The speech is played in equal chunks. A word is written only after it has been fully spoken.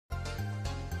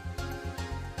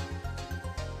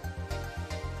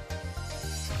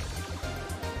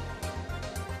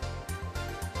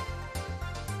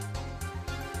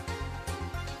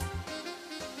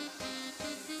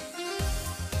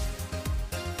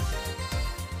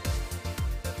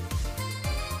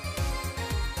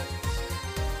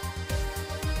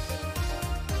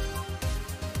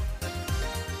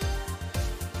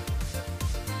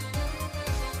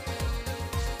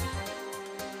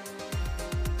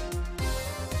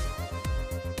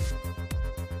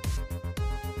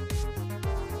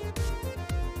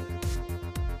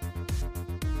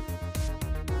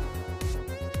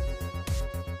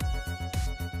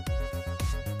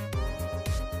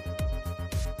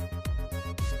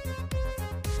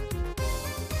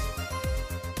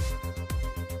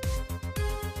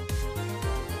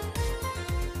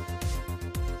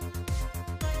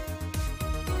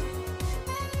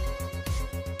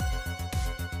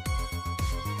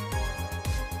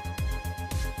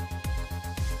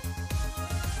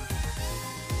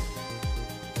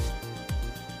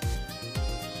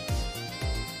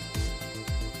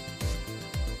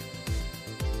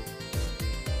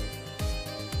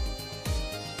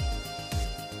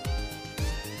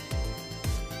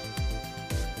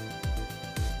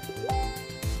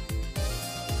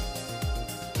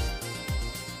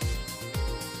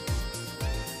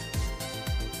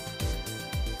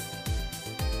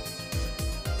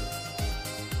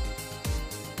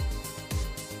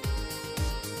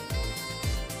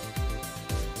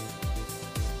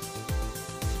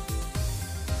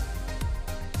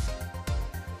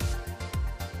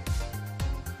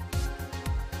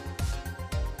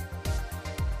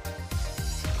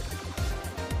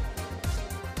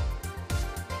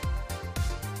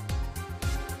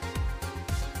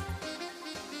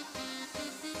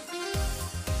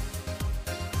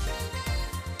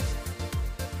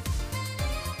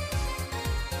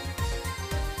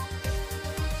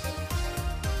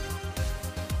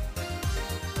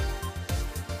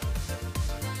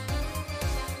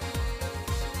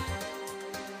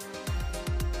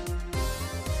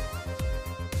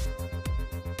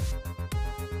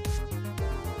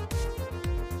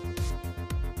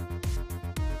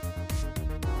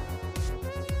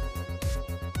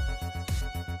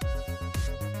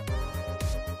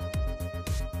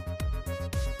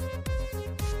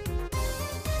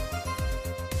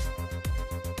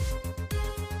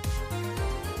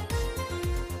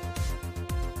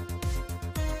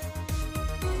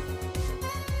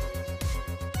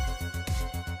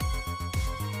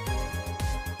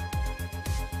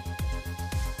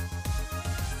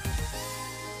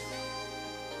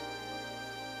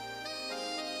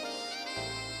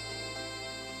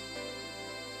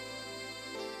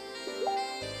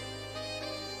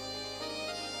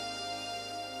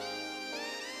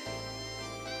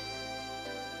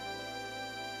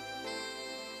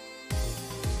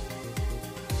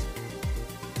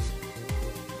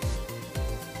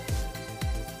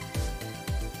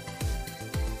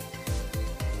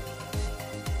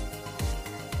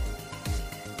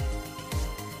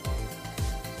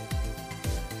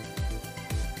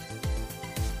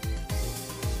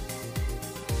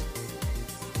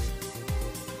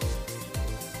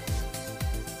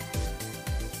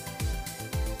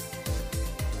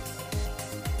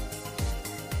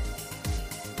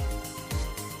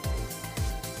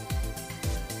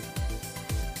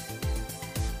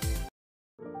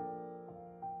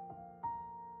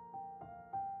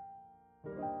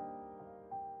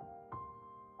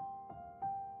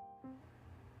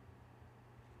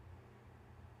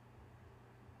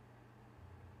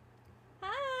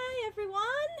everyone!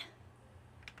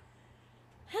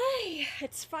 Hey,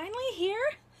 it's finally here.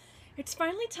 It's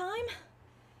finally time.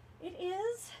 It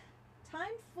is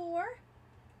time for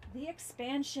the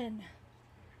expansion.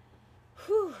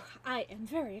 Whew, I am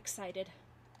very excited.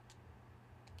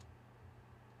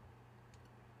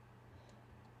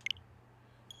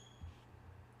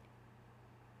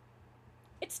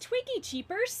 It's Twiggy,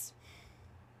 Cheapers.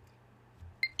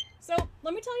 So,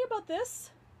 let me tell you about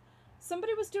this.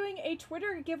 Somebody was doing a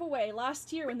Twitter giveaway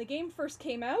last year when the game first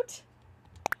came out,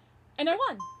 and I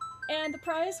won. And the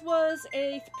prize was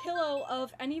a pillow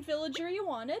of any villager you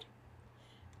wanted.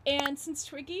 And since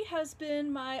Twiggy has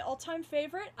been my all-time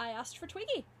favorite, I asked for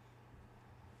Twiggy.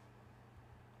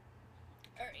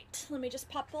 Alright, let me just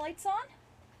pop the lights on.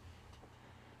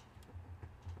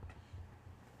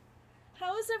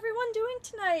 How is everyone doing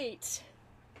tonight?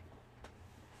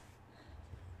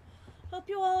 Hope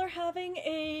you all are having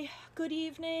a good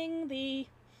evening. The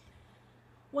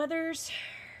weather's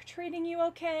treating you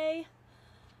okay.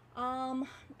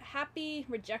 Happy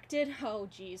rejected. Oh,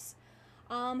 geez.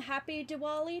 Happy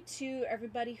Diwali to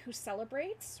everybody who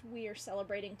celebrates. We are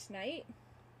celebrating tonight.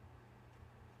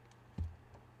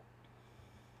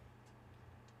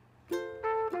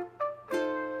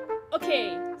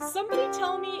 Okay, somebody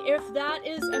tell me if that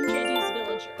is MJD's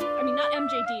villager. I mean, not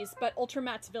MJD's, but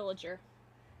Ultramat's villager.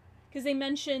 Because they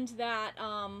mentioned that,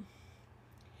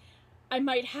 I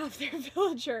might have their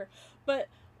villager. But,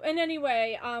 in any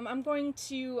way, I'm going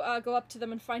to, go up to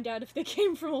them and find out if they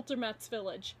came from Ultramat's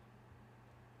village.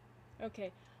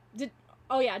 Okay.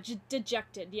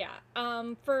 Dejected, yeah.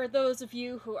 For those of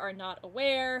you who are not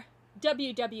aware,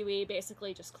 WWE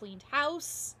basically just cleaned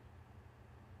house.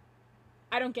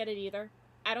 I don't get it either.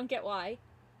 I don't get why.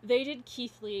 They did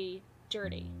Keithley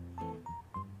dirty.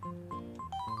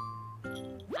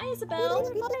 Hi,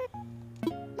 Isabel!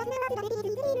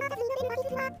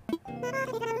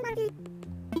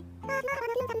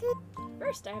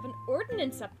 First, I have an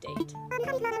ordinance update.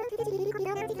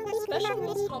 Special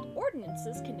rules called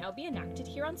ordinances can now be enacted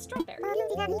here on Strawberry.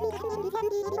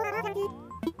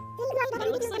 It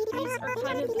looks like these are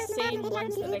kind of the same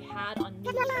ones that they had on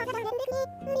New Leaf.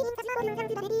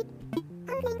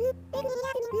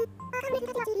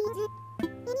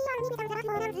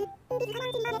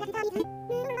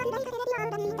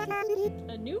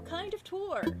 A new kind of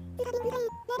tour.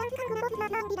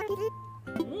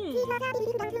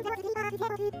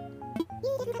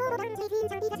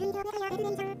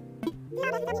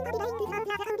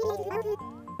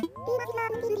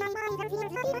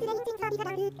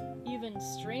 Even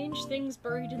strange things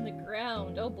buried in the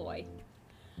ground. Oh boy.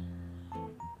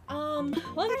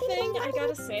 One thing I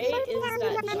gotta say is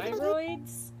that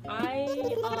gyroids, I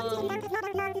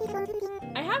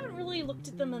haven't really looked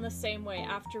at them in the same way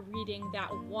after reading that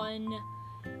one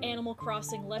Animal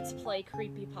Crossing Let's Play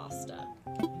creepypasta.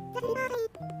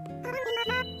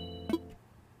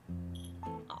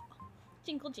 Aw,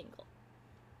 jingle jingle.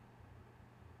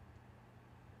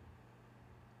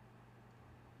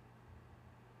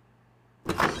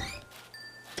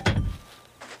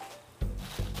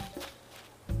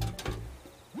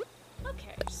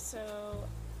 Okay, so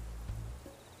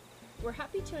we're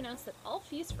happy to announce that all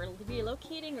fees for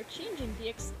relocating or changing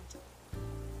the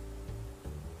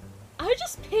I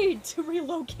just paid to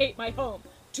relocate my home.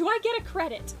 Do I get a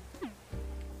credit?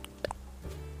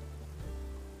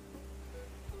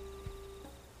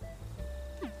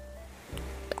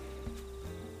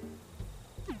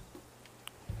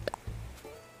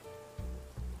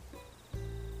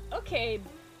 Okay,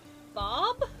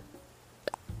 Bob?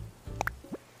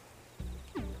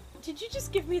 Did you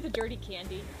just give me the dirty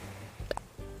candy?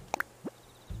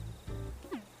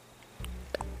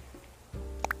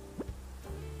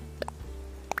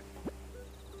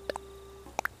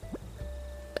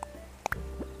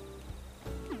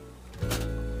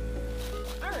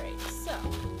 Alright, so...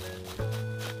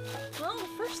 well, the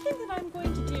first thing that I'm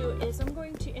going to do is I'm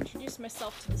going to introduce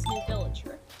myself to this new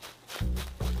villager.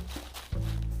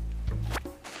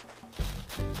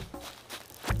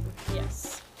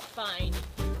 Yes, fine.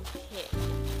 Pig.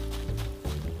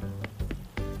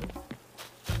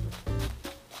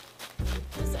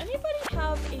 Does anybody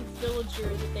have a villager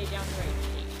that they downright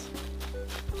hate?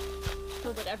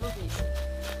 For whatever reason.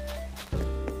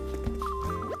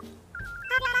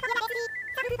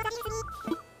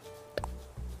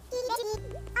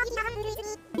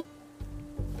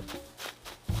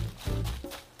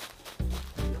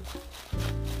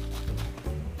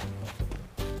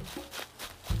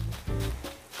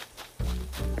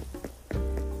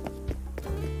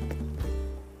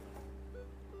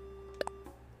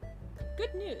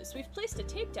 Good news! We've placed a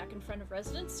tape deck in front of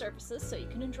resident services so you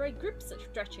can enjoy group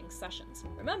stretching sessions.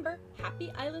 Remember,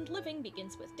 happy island living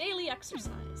begins with daily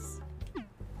exercise.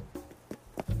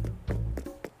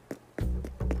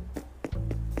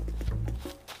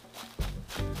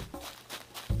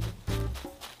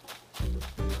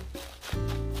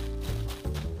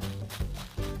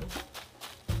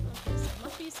 Okay, so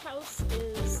Muffy's house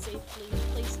is safely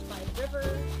placed by the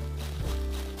river.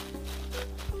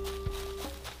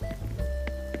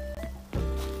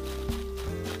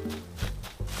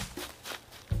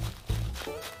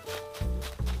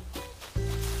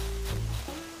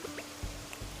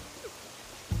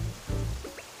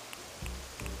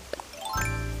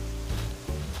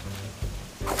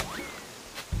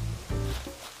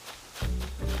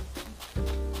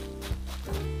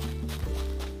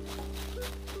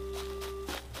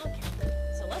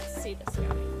 This guy.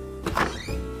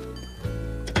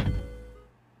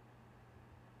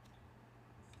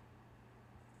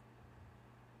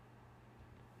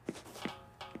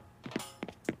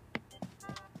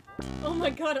 Oh my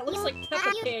god, it looks like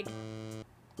Peppa Pig.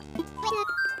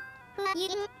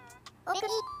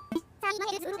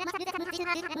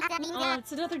 Oh,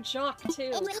 it's another jock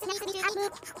too.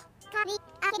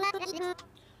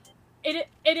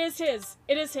 It is his.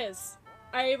 It is his.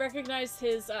 I recognize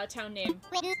his town name.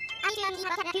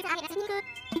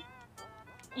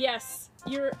 Yes,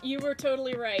 you were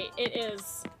totally right. It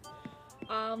is.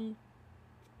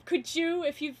 Could you,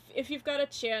 if you've got a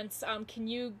chance, can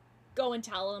you go and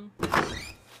tell him?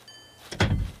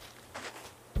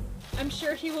 I'm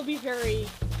sure he will be very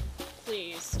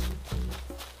pleased.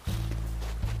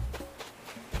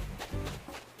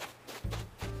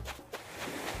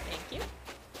 Thank you.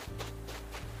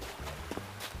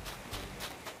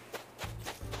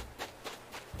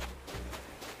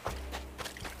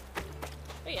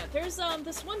 But yeah, there's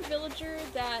this one villager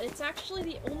that it's actually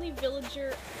the only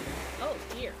villager. Oh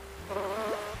dear.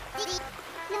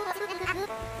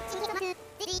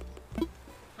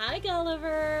 Hi,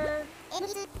 Gulliver.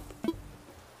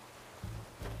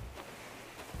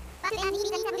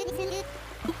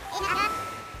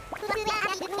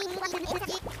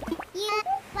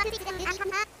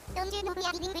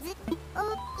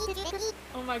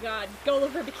 Oh my god,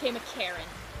 Gulliver became a Karen.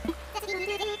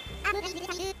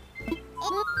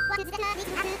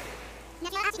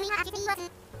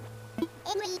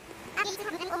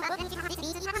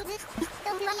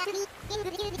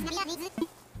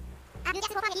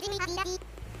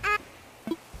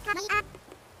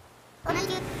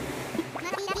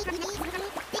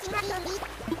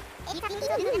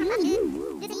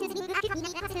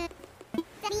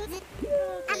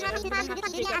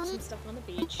 Dig up some stuff on the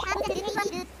beach.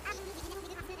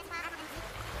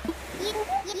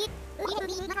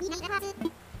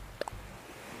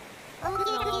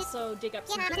 I'll also dig up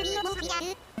some berries.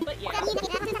 But yeah,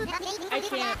 I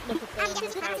can't look at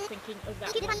those without thinking of that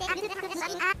one.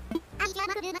 I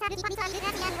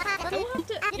will have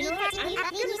to, you know what, I'm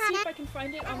gonna see if I can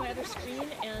find it on my other screen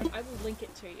and I will link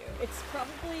it to you. It's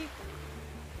probably...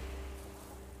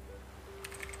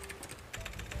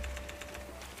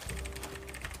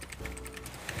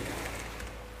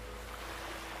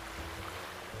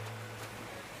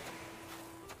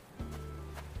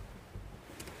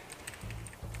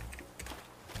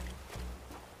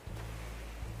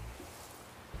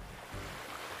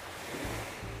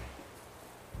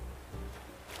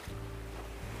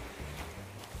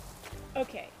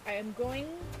 Okay, I am going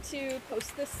to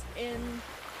post this in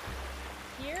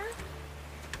here.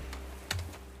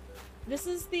 This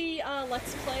is the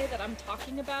Let's Play that I'm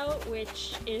talking about,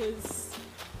 which is...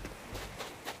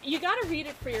 You gotta read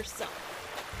it for yourself.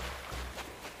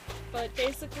 But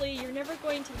basically, you're never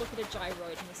going to look at a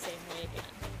gyroid in the same way again.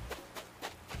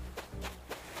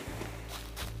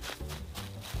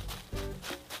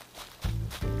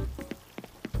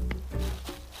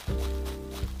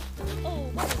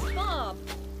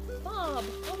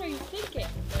 What are you thinking?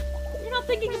 You're not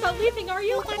thinking about leaving, are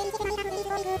you?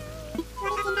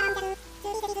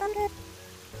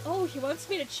 Oh, he wants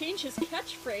me to change his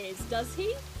catchphrase, does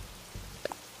he?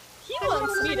 He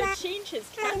wants me to change his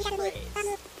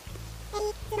catchphrase.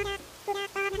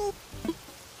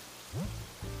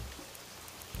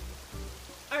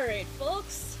 Alright,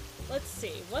 folks. Let's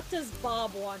see. What does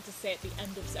Bob want to say at the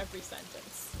end of every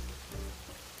sentence?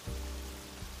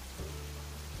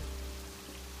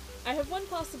 I have one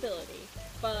possibility,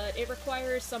 but it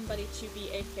requires somebody to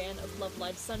be a fan of Love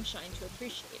Live Sunshine to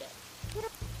appreciate it.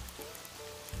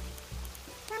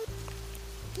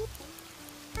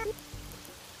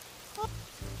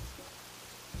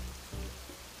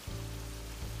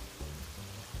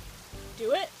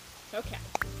 Do it? Okay.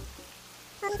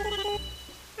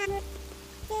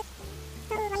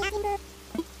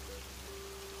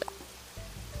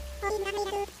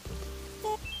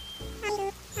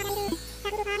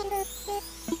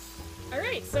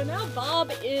 Alright, so now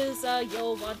Bob is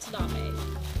Yo Watanabe.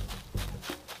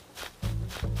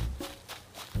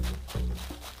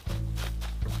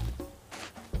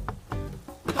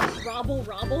 Robble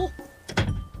Robble?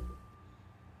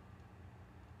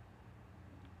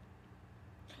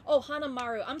 Oh,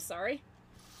 Hanamaru, I'm sorry.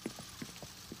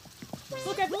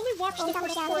 Look, I've only watched the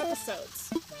first 4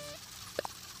 episodes.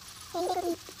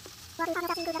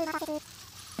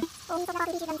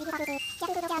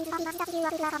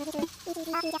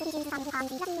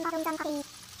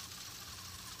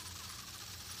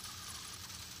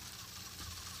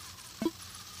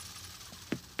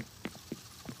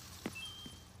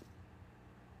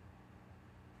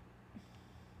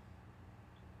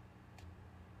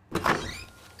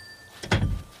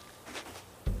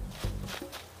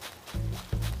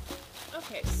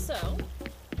 Okay, so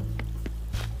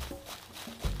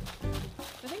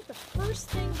I think the first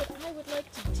thing that I would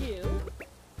like to do,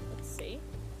 let's see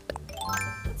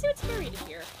what's buried in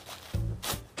here.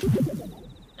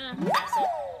 Fossil.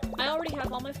 I already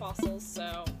have all my fossils,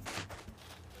 so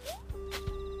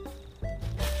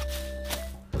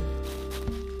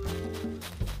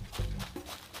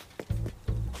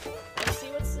let's see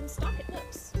what's in stock at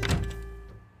Nooks.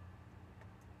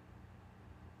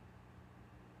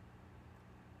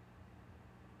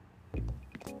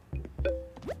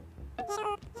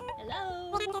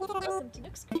 Hello! Welcome to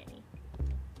Nook's Cranny.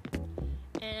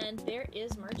 And there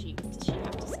is Margie. What does she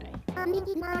have to say?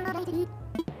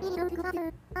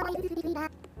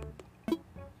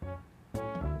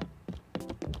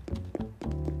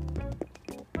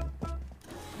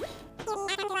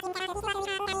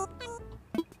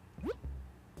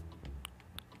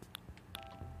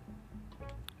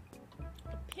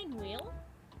 A pinwheel?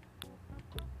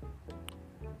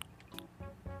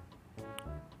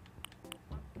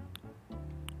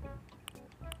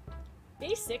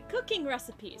 Basic cooking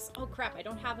recipes. Oh crap, I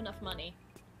don't have enough money.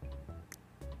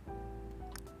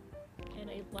 And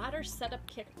a ladder setup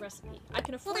kit recipe. I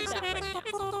can afford that right now.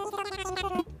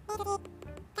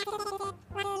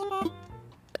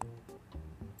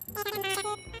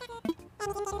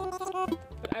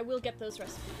 But I will get those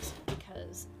recipes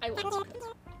because I want to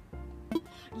cook.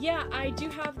 Yeah, I do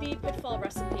have the Pitfall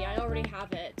recipe. I already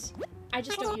have it. I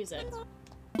just don't use it.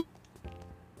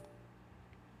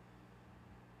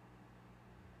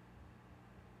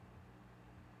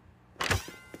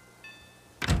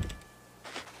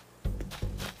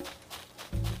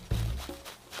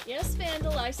 Yes,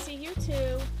 Vandal, I see you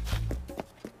too.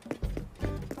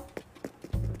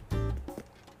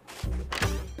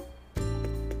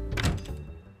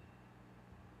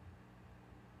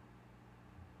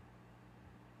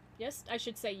 Yes, I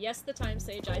should say yes, the Time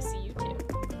Sage, I see you too.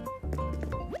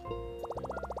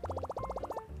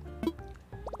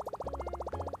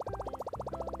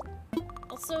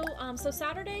 Also, so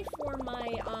Saturday for my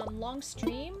long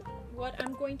stream, what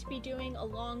I'm going to be doing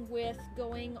along with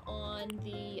going on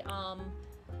the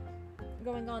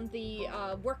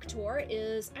work tour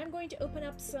is I'm going to open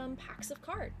up some packs of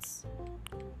cards.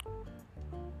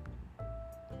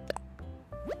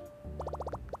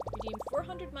 Redeem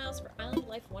 400 miles for Island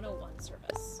Life 101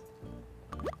 service.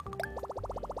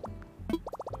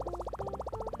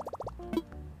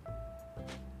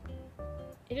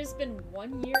 It has been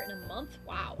 1 year and a month?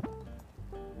 Wow.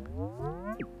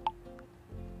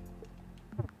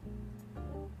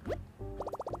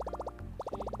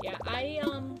 Yeah,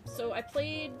 so I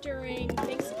played during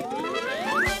Thanksgiving and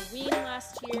Halloween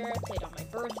last year, I played on my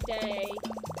birthday.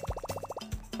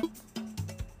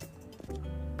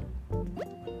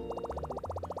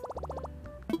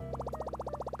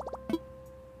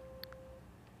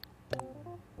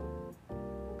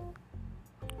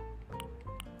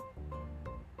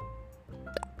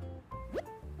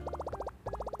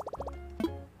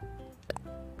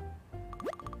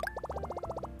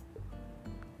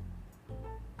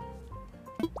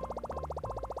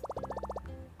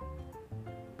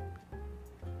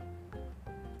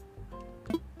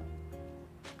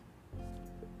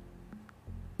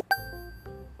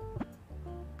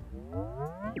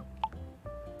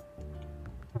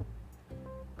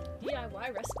 DIY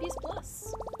Recipes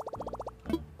Plus.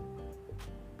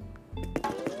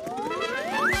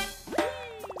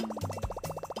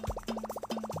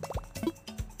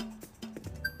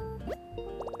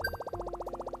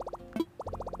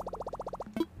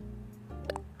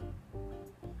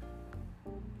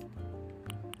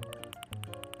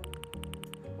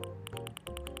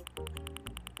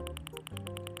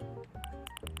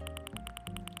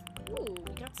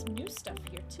 got some new stuff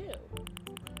here too.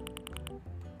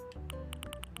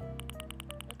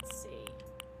 Let's see.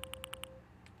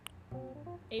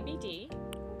 ABD,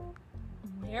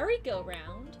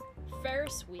 merry-go-round,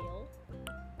 Ferris wheel,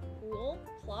 pool,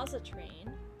 plaza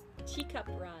train, teacup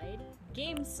ride,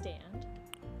 game stand,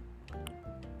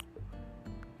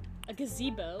 a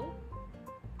gazebo,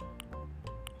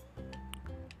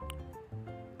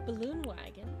 balloon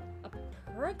wagon, a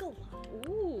pergola.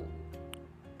 Ooh.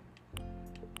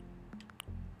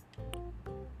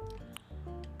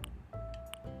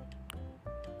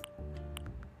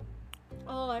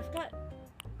 Oh, I've got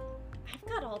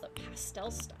all the pastel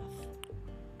stuff.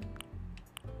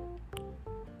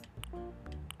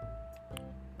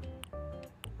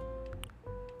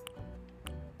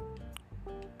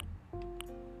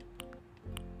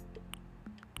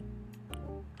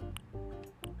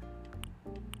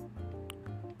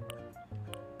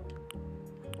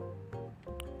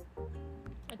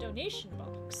 A donation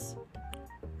box.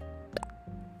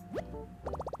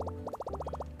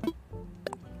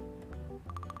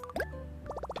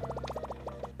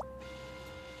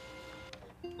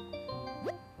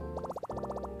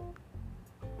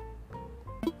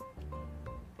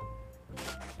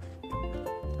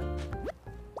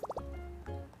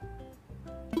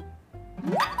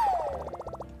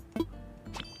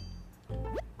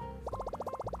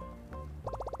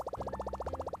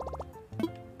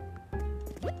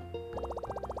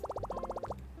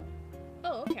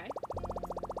 Oh, okay.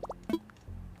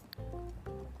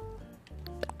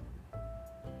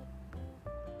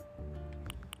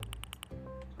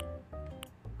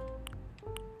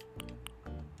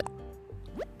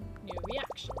 New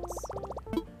reactions.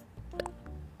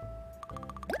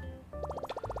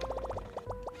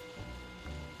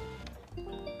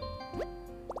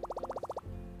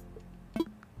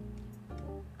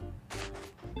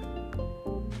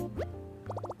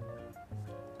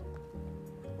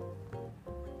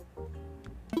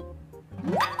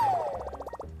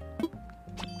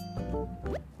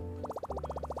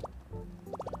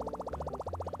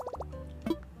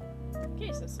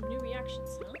 Okay, so some new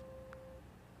reactions, huh?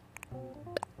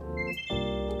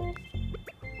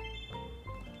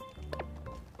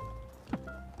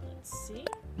 Let's see.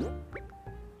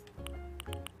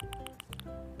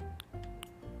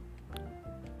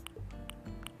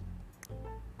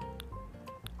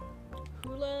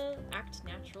 Hula, act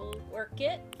natural, work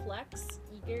it, flex,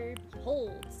 eager,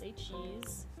 behold, say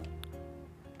cheese,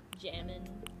 jammin'.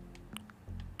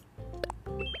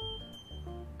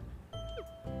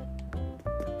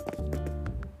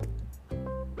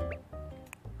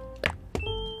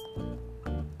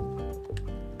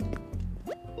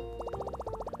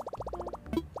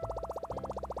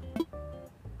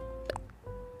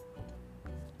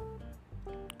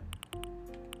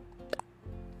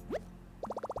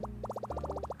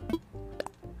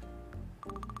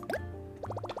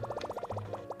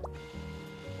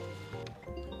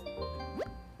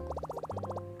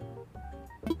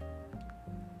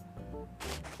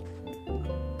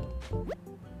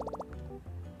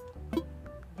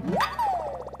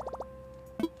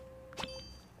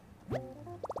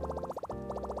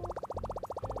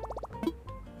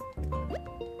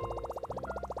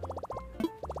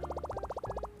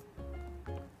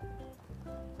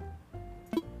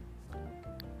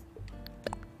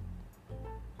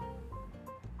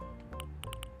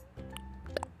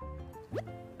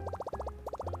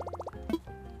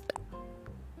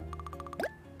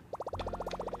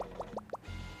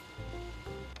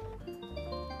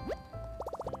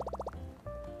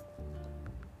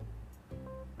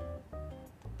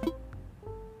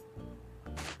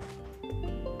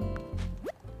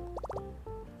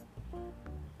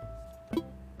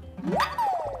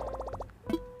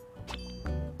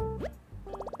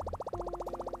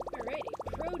 Alrighty,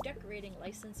 pro decorating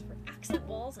license for accent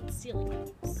walls and ceiling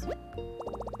mounts.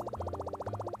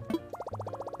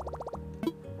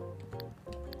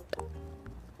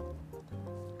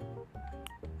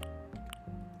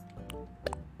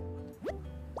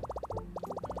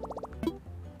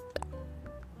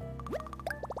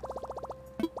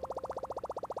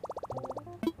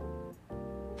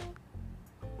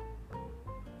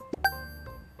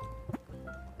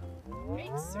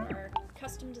 Right, so our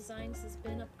custom designs has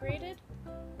been upgraded.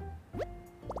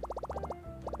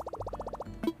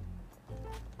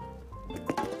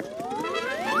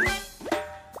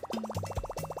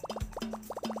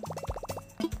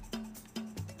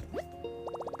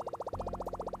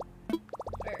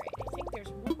 Alright, I think there's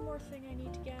one more thing I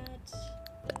need to get.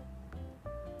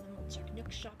 Then we'll check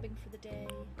Nook shopping for the day.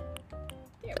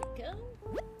 There we go.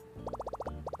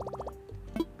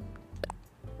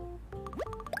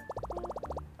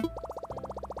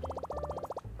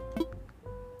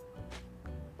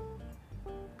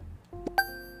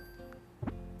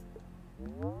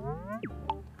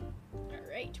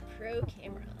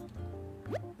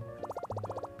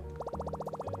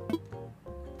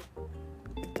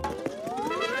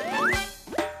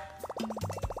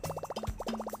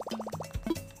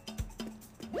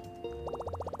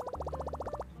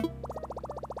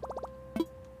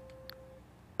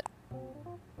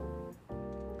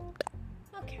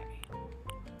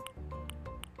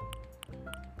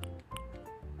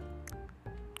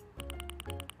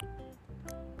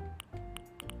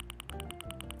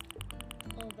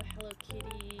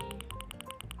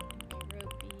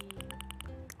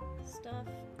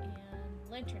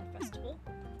 Lantern Festival.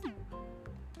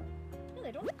 No,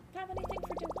 they don't have anything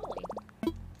for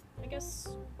Diwali. I guess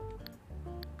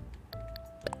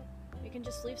we can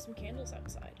just leave some candles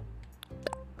outside.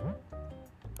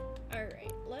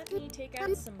 Alright, let me take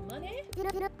out some money.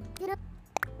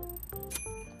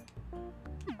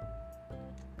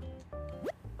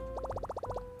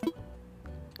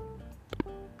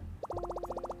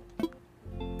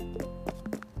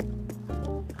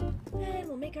 And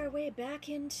we'll make our way back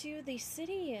into the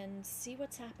city and see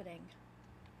what's happening.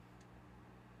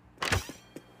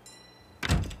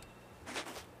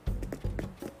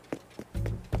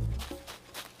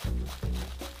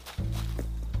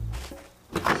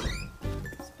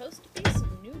 Supposed to be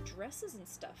some new dresses and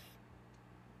stuff.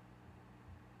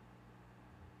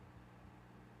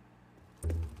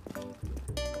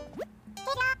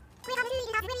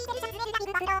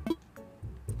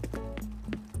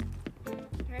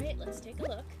 Alright, let's take a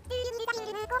look.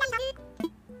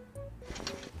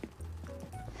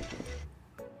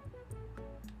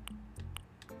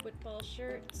 Football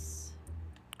shirts.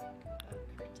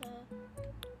 Kurta.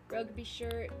 Rugby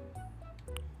shirt.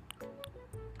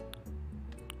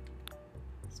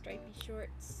 Stripy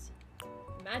shorts.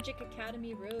 Magic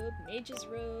Academy robe. Mage's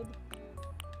robe.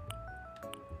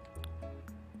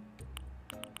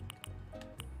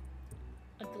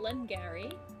 A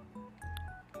Glengarry.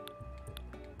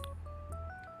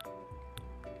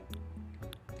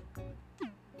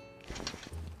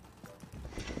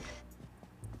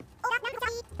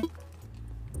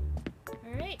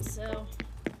 Alright, so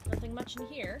nothing much in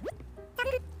here. I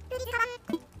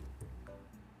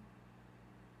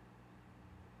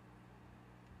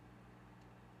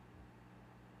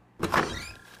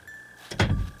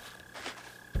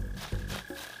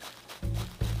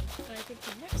think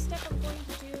the next step I'm going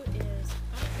to do is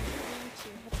I'm going to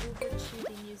head over to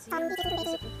the museum to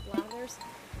visit with Blathers.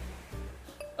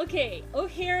 Okay,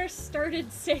 O'Hare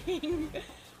started saying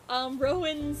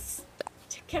Rowan's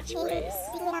catchphrase.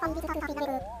 And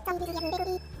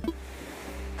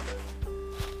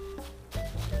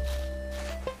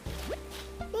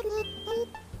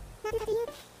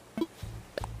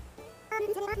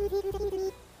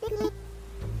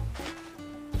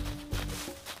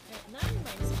that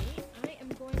reminds me, I am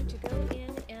going to go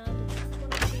in and attempt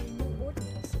one of the new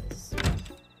ordinances.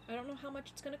 I don't know how much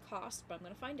it's going to cost, but I'm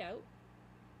going to find out.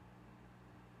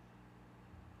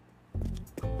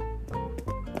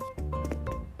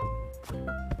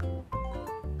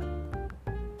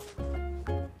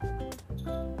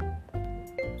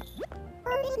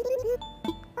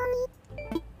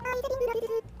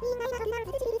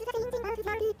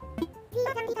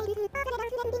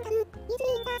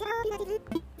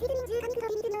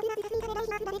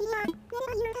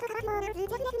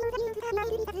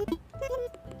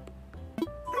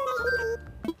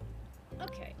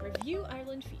 Okay, review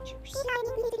island features.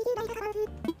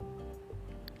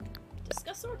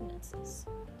 Discuss ordinances.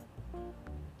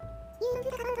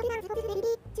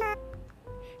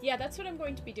 Yeah, that's what I'm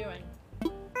going to be doing.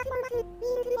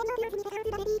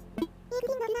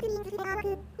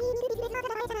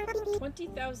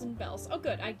 20,000 bells. Oh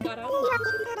good, I got out of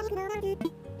it.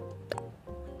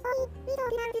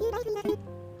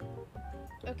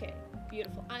 Okay,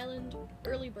 beautiful island,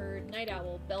 early bird, night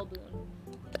owl, bellboon.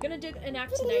 Gonna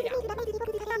enact night owl.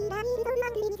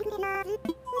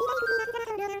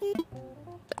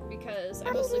 Because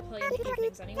I mostly play in the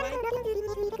evenings anyway.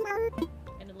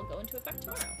 And it'll go into effect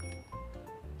tomorrow.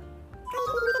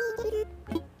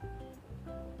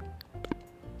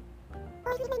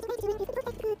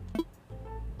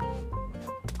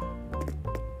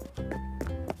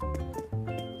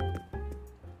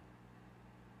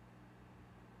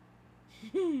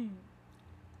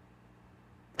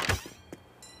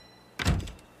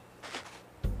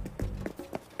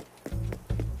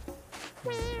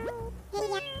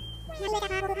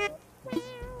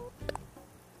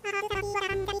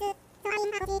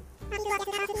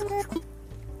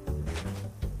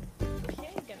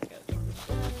 Okay, gonna go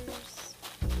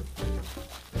to Blathers.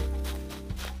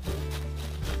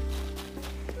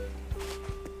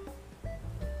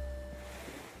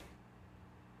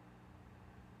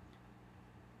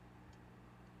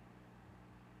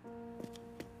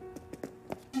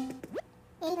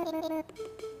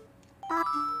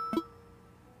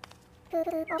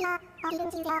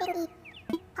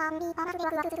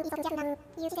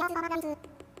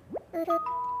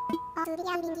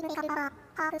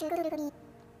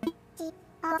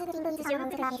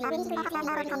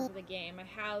 The game. I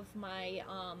have my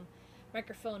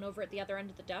microphone over at the other end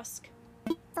of the desk.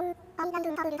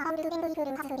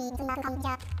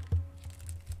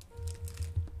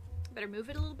 Better move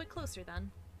it a little bit closer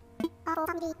then.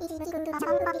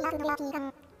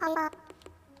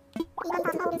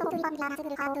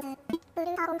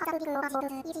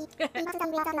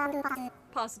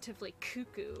 Positively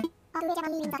cuckoo. I thought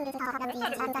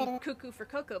it would be cuckoo for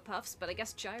Cocoa Puffs, but I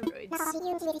guess gyroids.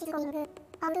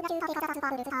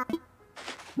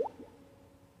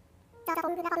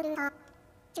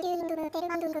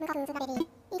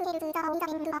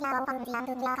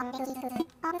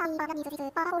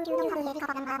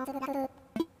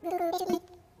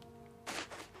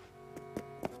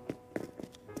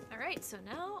 Alright, so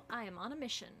now I am on a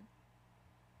mission.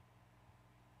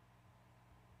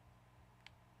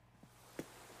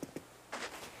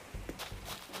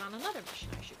 On another mission,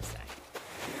 I should say.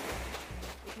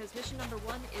 Because mission number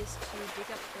 1 is to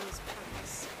dig up those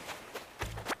parts.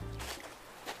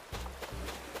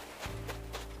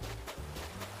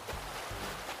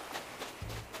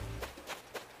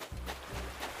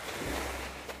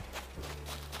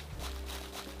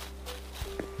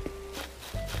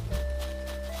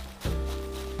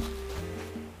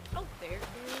 Oh, there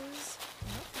is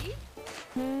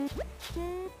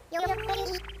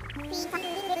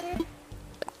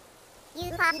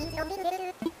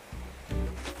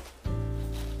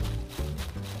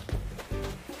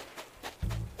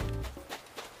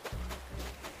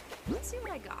let's see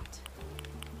what I got.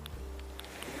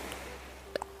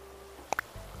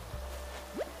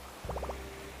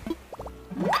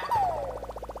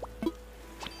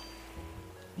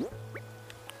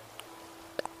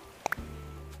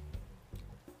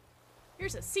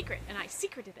 Here's a secret, and I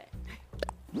secreted it.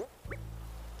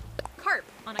 Carp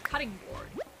on a cutting board.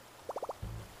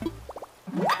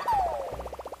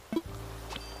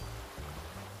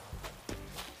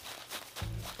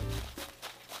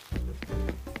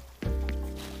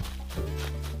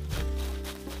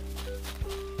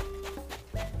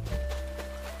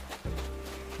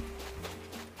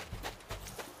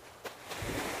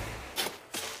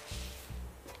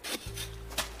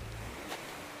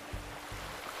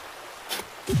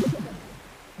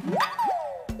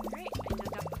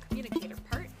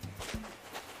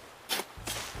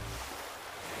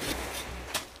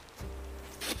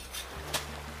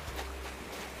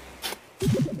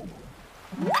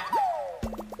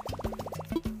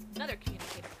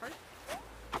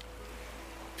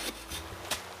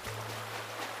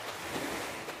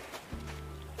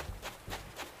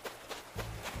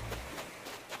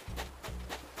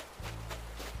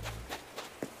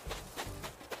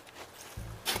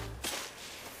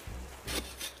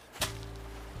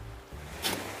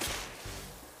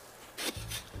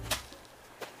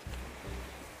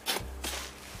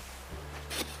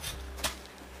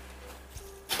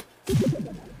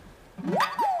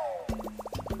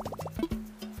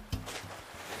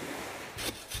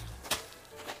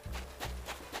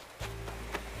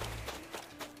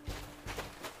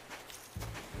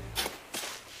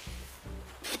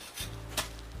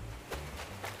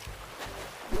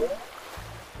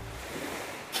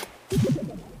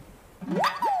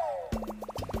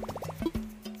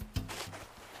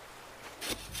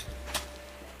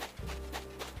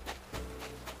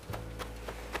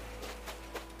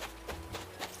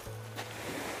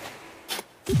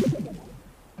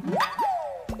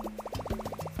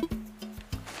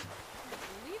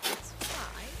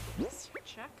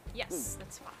 Yes,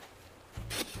 that's fine.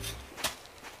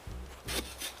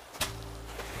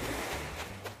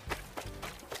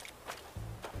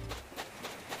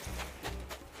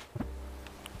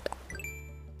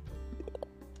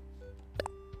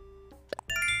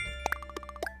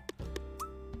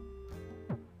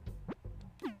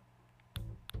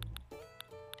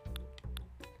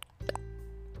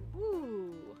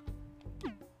 Ooh.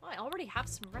 Well, I already have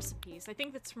some recipes. I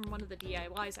think that's from one of the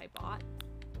DIYs I bought.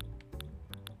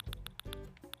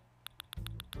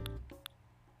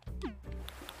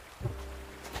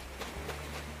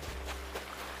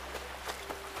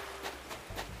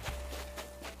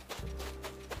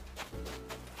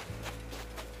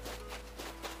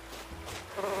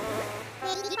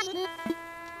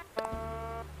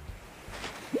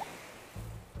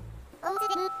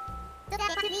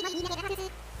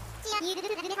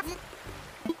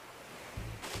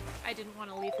 I didn't want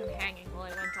to leave him hanging while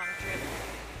I went on a trip.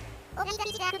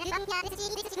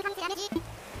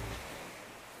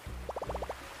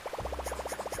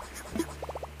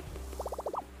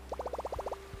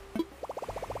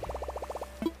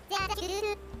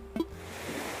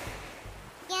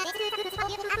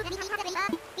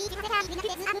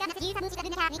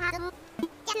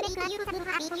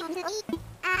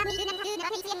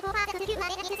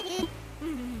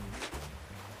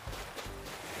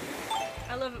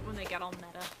 I love it when they get all meta.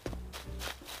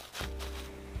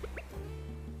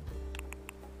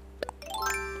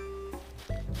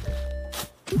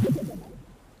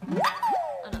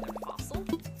 Another fossil.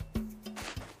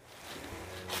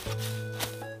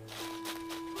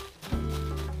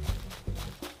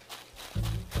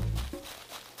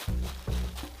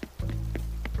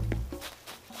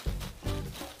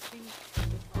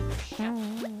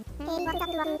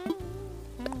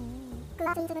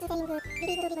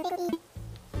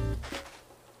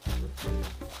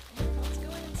 Let's go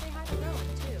in and say hi to Rowan,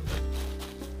 too.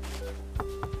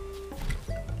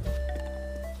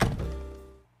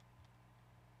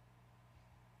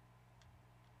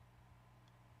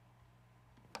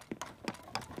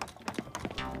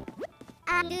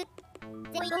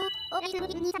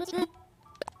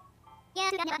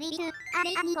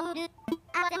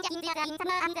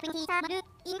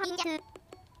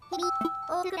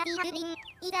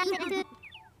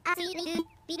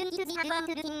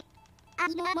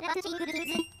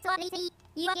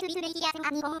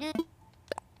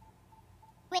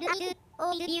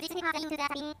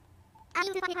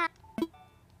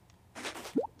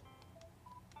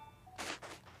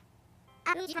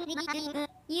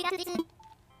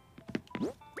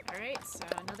 Alright, so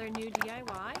another new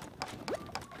DIY.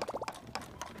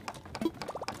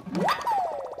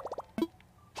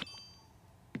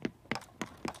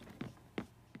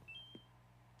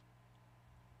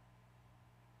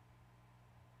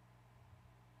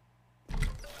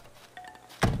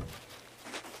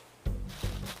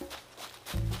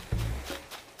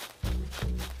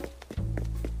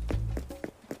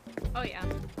 Oh yeah.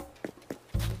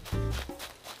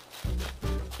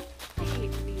 I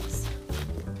hate these.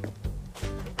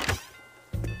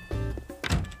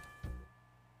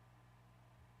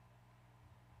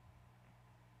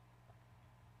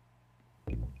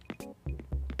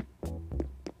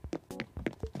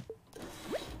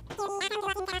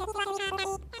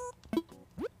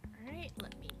 Alright,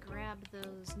 let me grab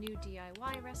those new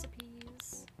DIY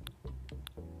recipes.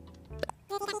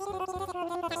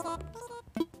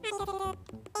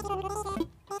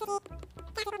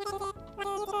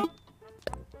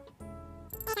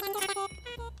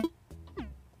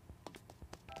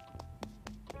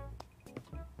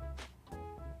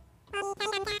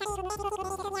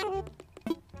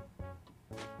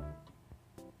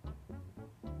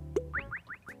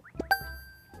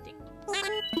 Ding.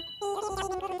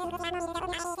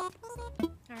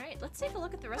 Alright, let's take a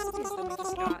look at the recipes that we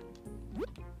just got.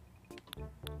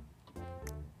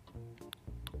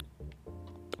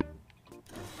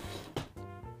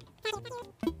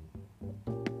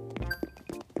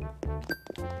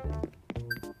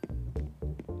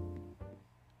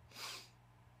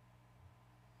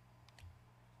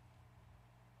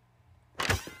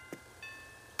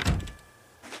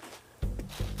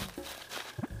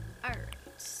 Alright,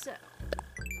 so.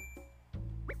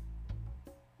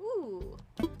 Ooh.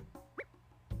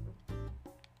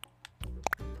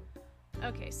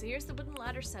 Okay, so here's the wooden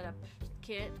ladder setup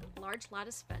kit, large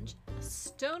lattice bench, a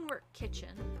stonework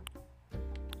kitchen,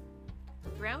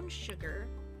 brown sugar,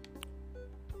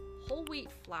 whole wheat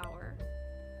flour,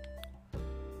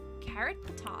 carrot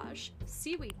potage,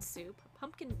 seaweed soup,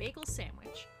 pumpkin bagel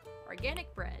sandwich,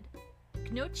 organic bread,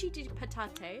 gnocchi di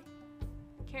patate,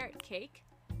 carrot cake,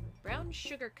 brown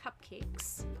sugar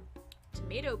cupcakes,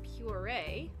 tomato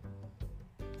puree,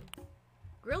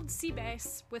 grilled sea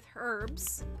bass with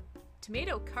herbs,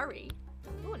 tomato curry,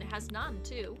 oh, and it has naan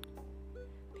too,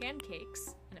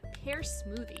 pancakes, and a pear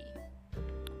smoothie.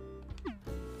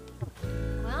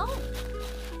 Well,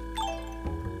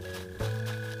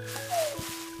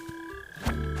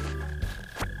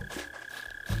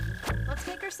 let's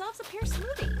make ourselves a pear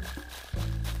smoothie.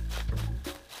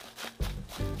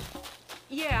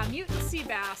 Yeah, mutant sea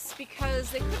bass,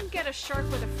 because they couldn't get a shark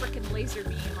with a frickin' laser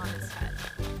beam on its head.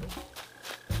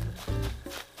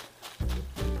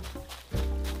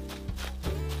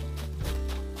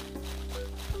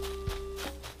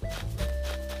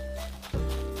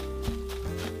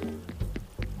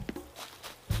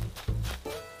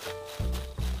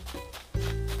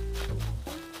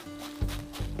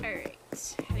 Alright,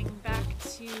 heading back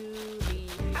to the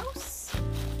house.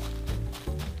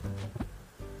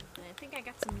 And I think I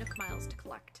got some Nook Miles to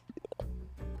collect.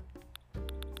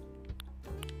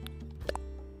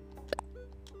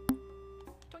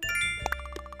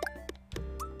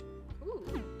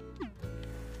 Ooh.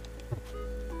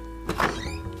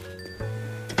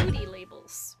 Foodie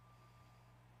labels.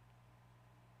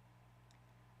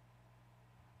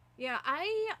 Yeah,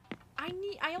 I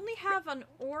only have an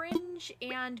orange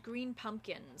and green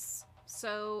pumpkins.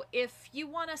 So if you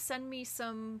want to send me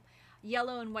some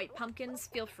yellow and white pumpkins,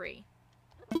 feel free.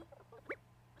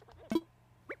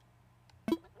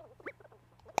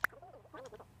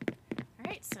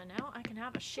 Alright, Alright, so now I can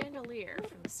have a chandelier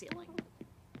from the ceiling.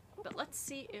 But let's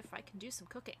see if I can do some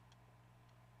cooking.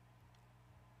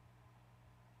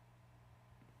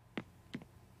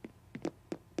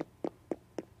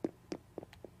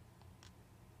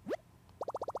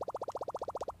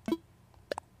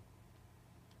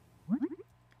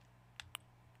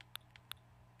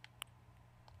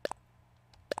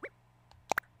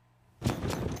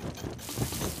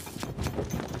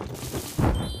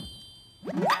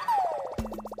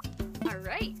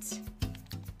 Alright.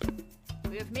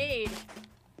 We have made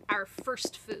our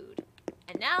first food.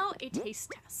 And now a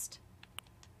taste test.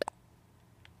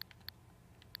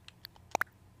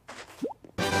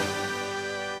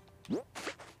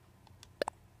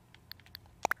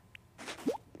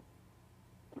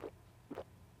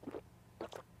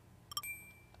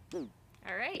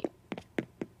 Alright.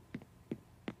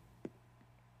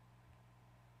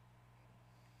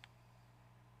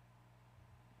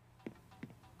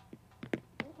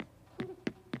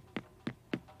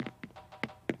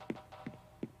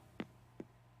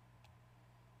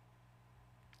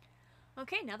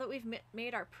 Okay, now that we've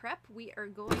made our prep, we are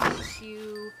going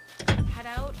to head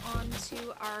out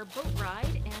onto our boat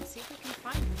ride and see if we can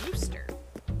find Rooster.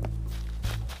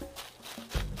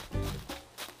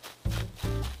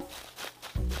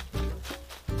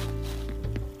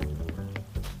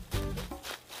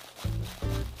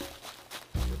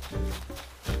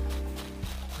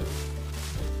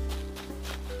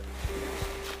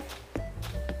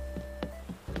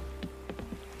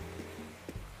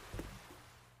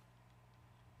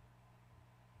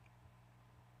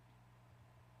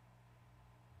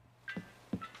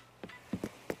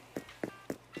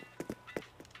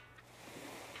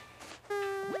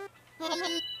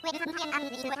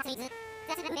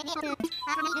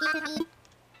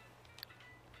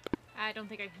 I don't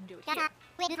think I can do it here.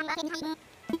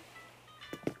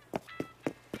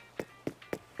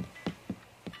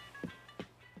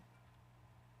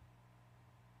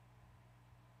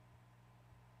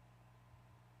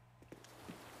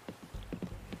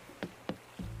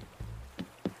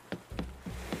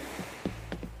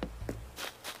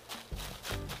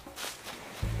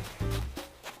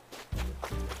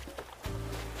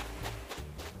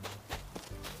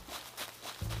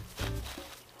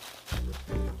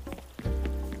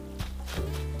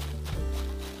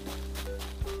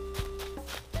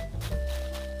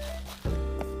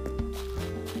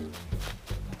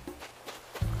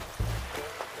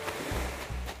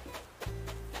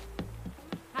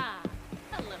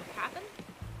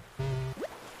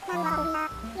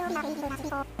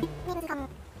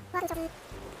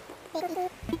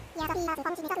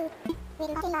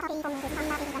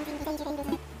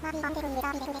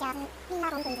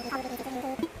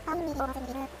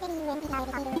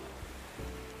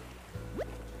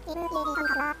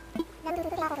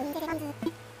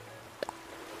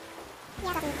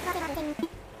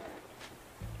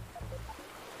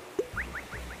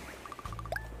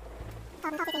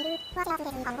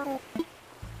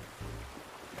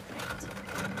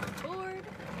 Board.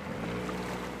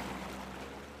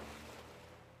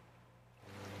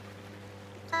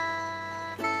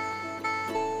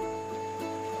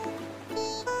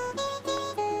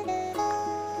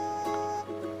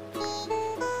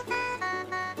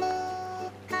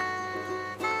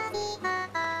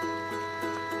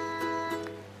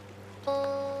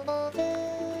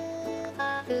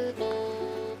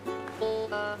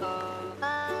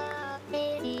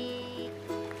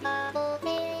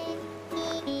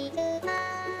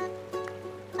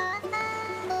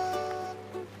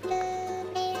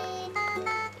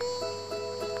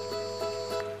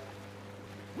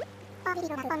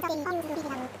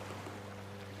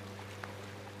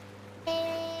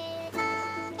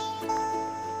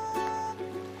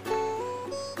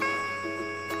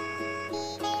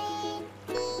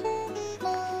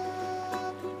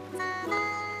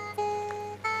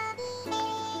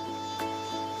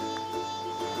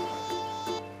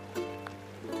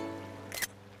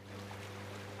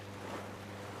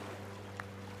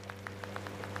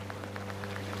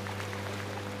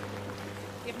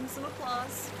 Give him some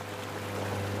applause.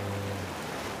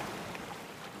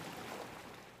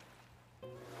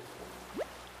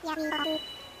 Alright,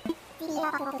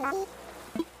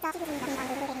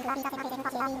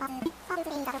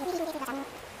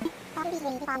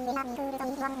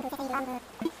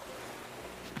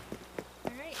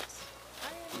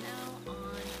 I am now on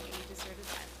a deserted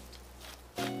island.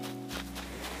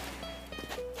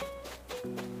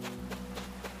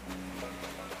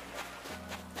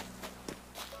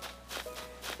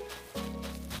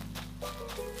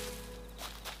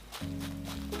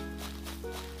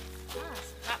 Ah,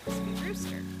 so that must be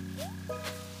Rooster.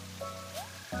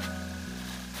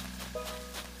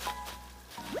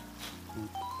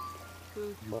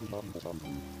 Oh,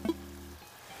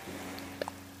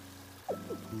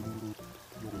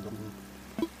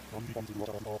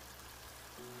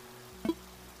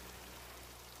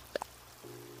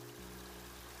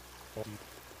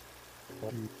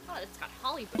 it's got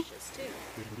holly bushes too.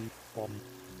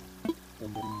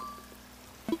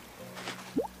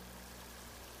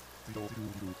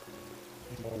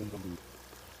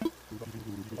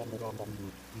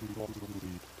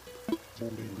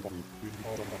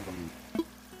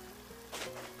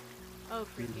 Oh,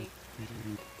 freaky.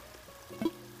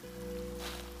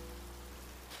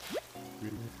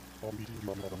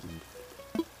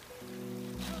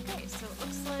 Okay, so it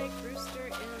looks like Rooster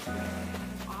is going to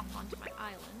move off onto my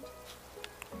island.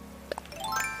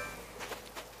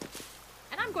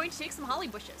 And I'm going to take some holly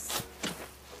bushes.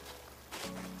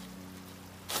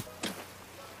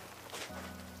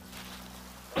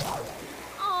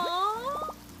 Aww.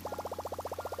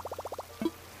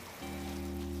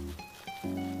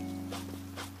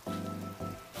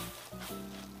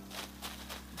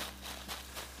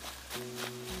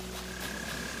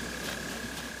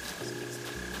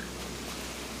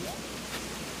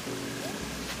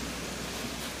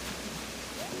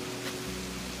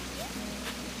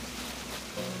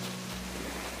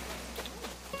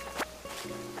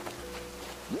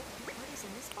 What is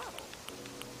in this bottle?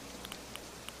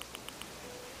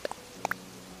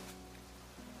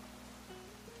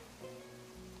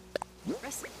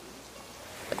 Recipe.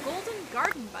 Golden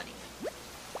Garden Bunny.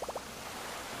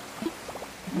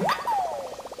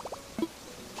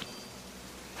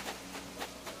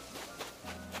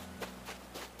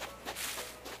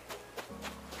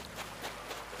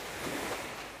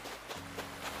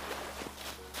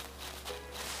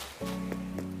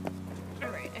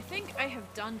 Alright, I think I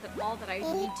have done all that I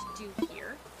need to do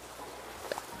here.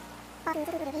 I don't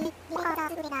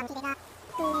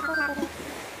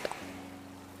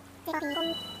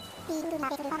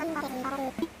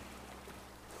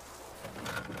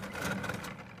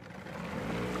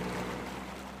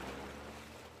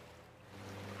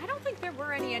think there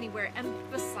were any anywhere, and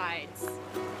besides,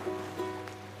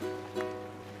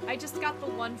 I just got the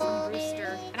one from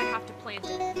Rooster, and I have to plant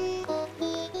it.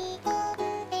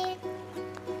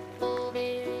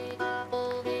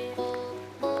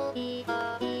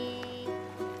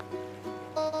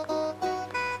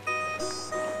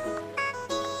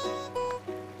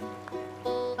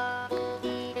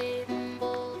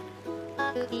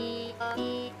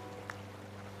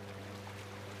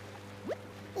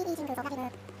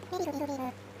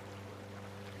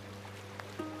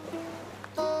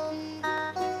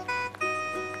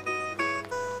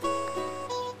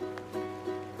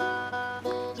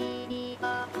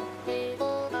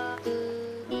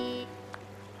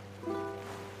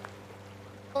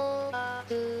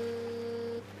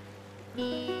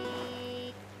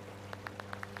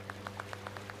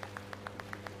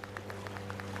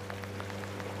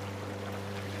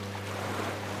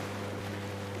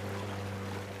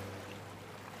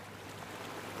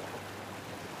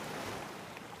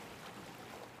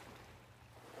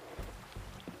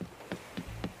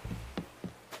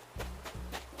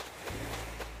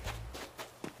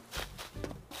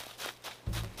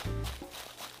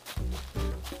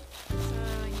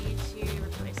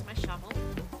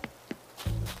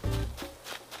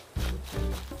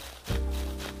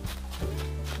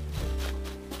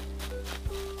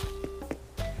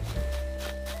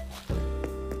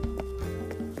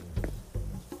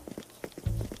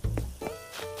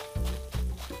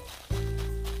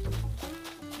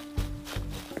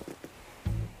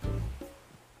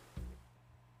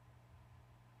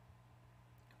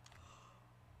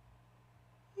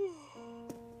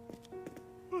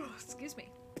 Excuse me.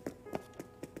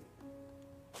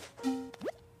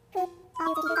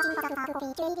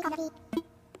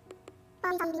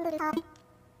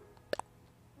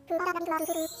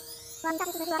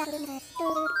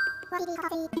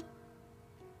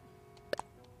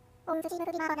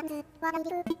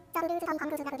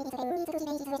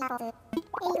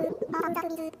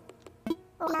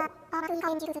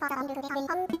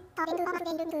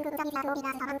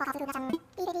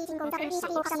 Okay, so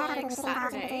it looks like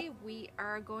Saturday we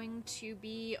are going to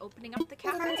be opening up the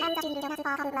cafe.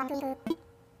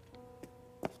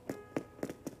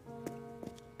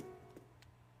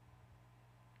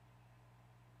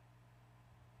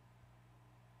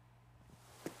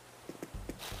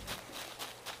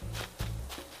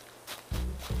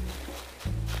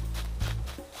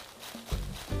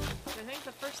 I think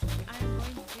the first thing I'm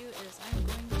going to do is I'm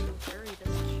going to bury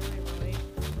this Shiroid.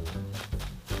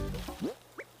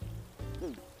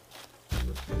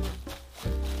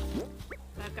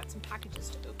 But I've got some packages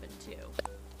to open too.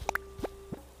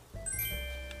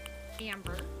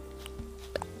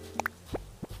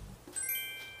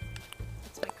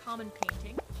 common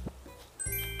painting.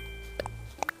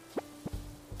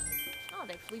 Oh,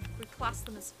 we've reclassed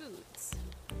them as foods.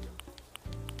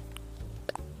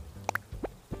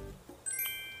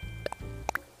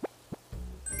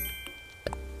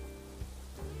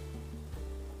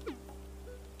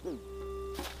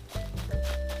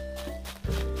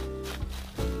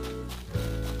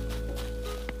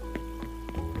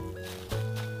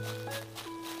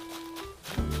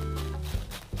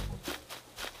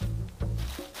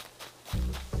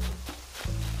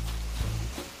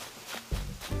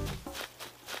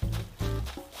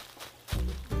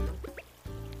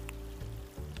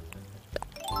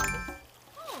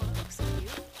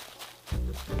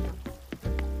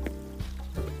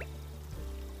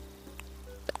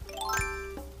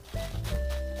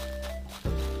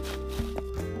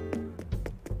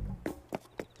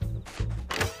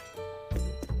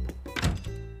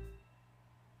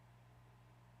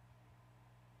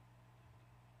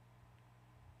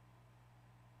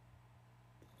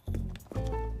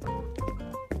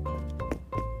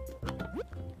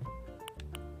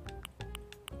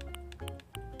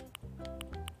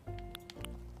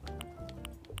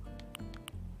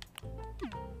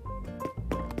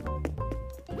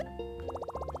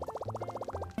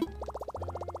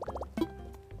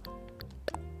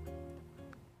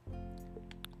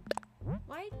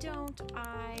 Why don't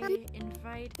I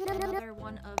invite another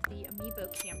one of the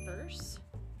amiibo campers?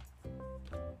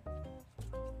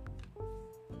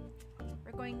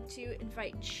 We're going to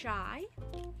invite Shy.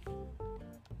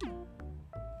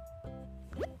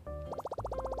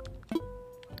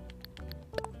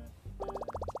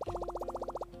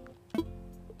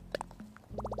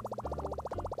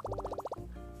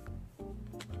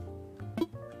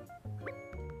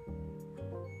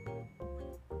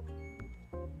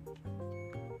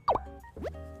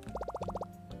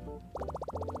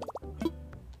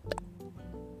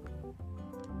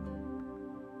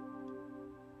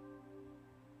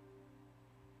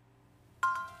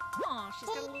 Aw, she's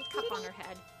got a little cup on her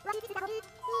head.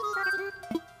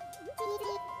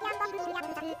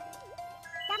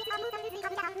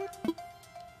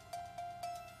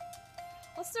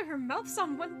 Also, her mouth's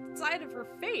on one side of her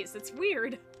face. It's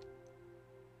weird.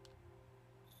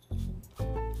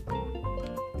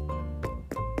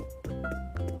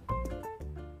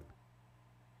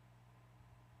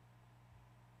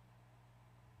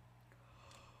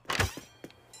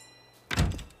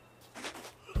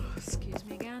 Excuse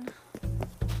me again.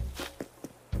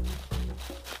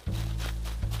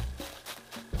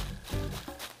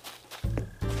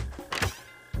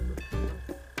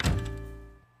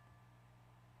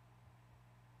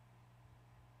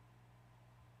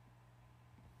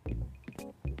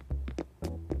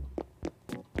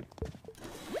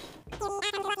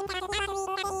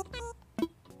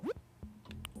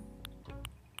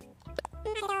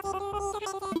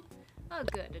 Oh,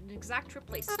 good. An exact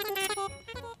replacement.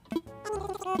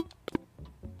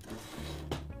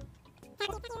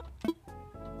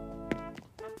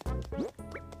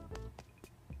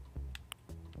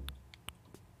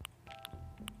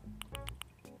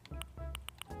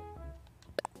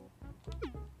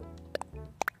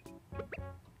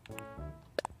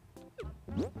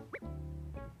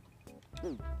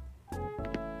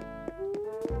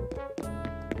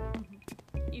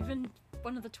 Even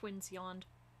one of the twins yawned.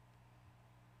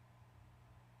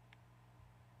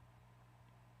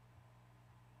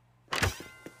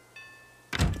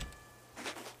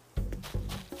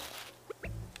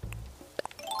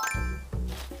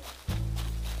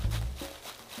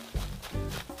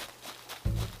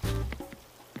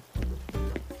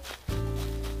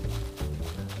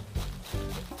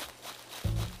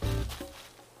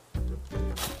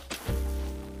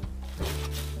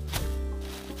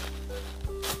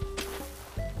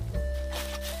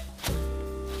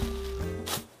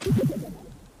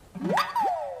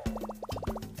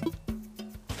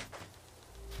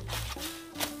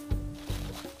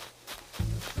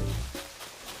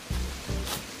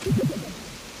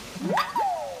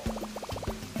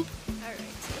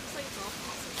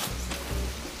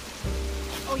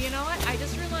 Oh, you know what? I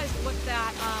just realized what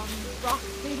that rock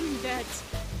thing that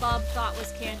Bob thought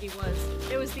was candy was.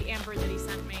 It was the amber that he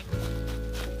sent me.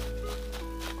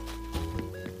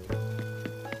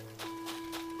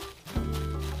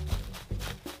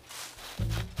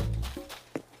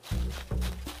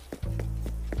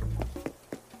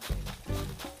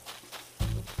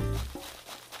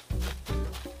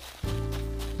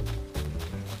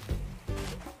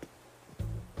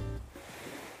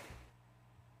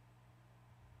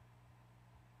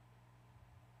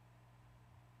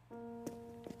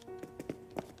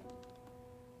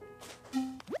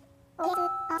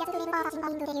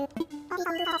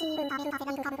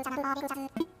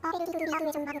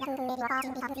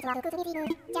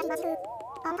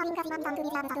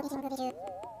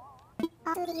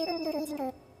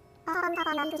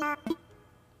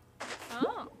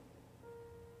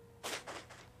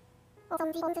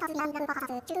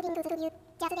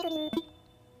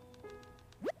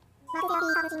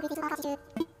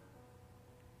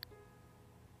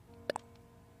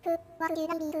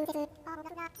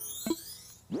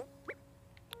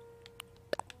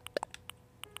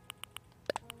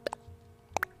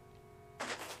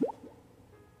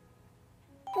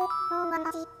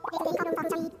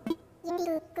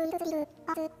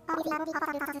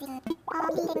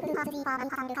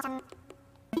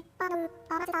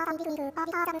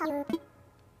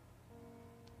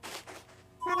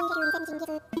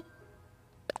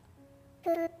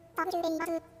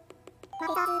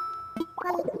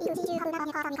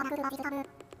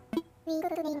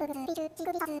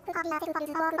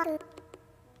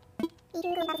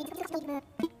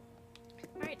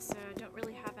 Alright, so I don't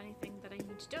really have anything that I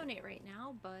need to donate right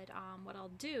now, but what I'll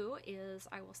do is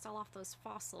I will sell off those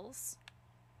fossils.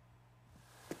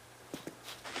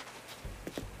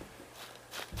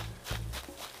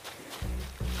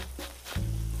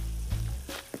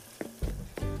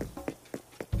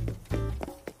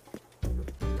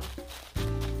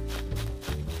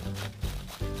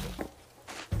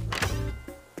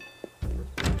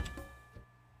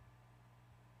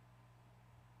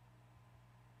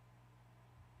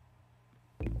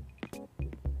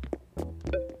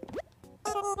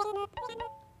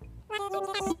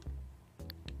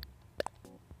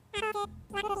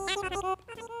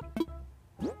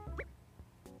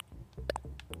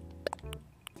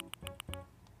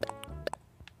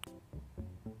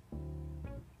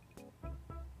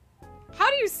 How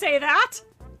do you say that?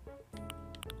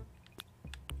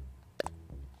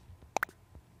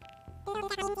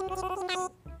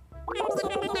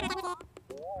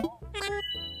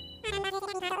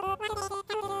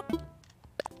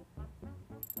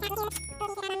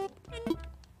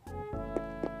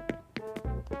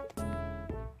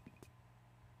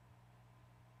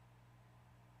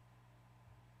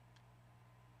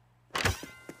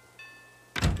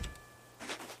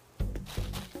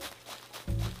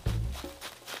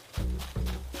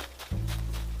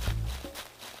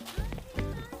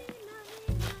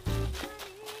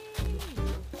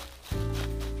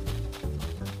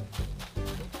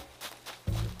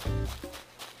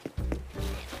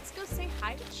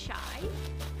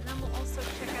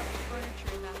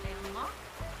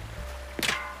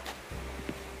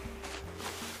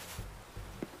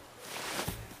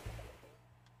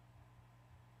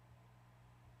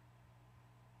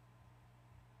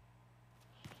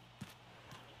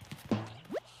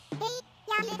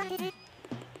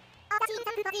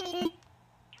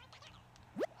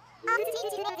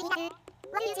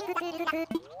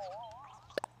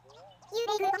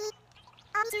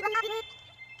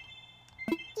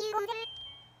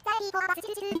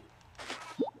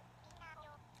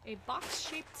 A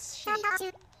box-shaped sheet.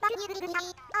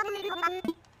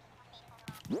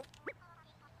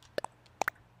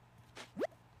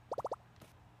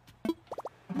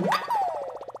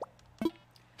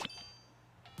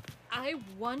 I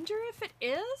wonder if it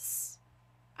is?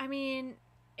 I mean,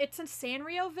 it's a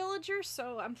Sanrio villager,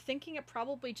 so I'm thinking it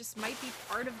probably just might be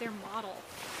part of their model.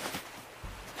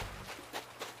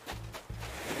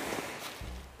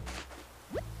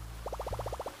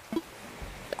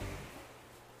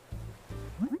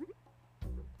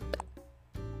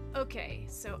 Okay,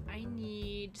 so I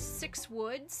need 6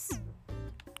 woods.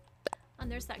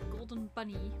 And there's that golden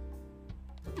bunny.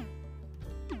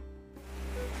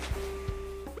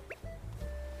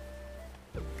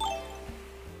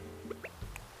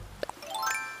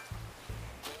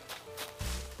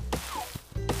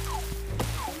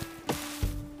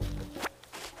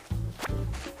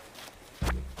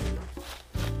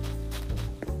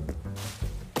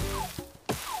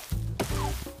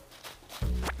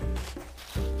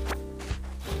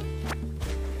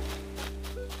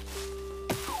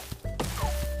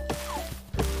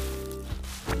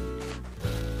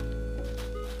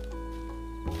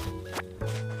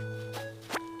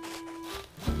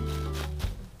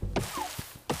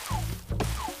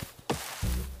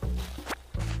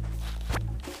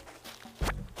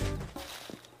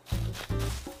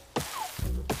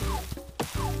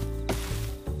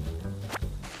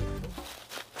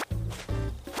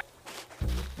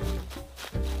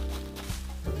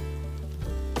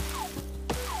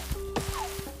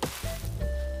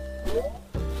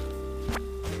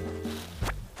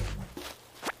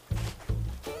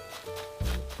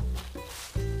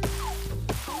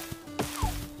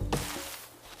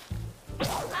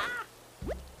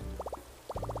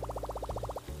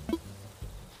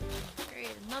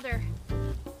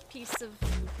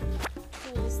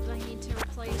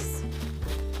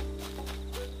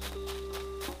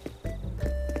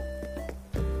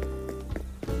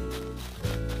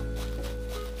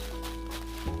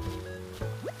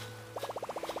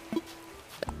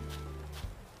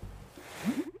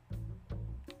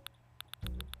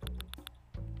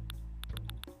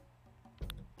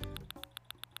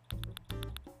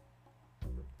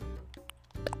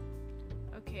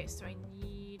 Okay, so I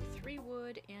need 3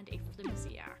 wood and a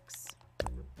flimsy axe.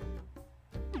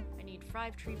 I need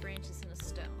 5 tree branches and a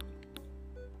stone.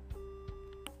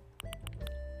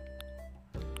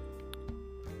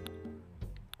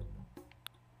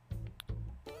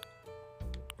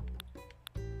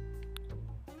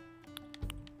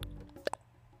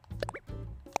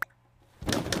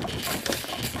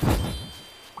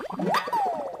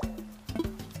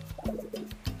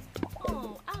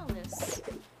 Oh, Alice.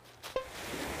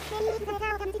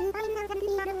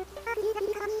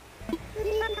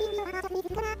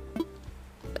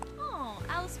 Oh,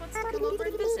 Alice wants to come over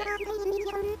and visit.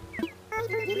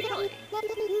 Really?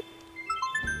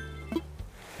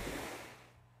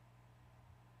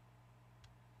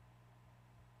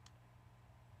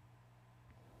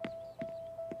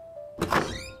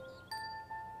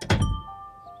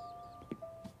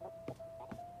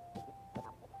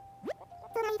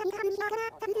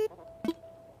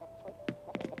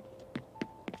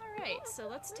 Alright, so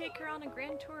let's take her on a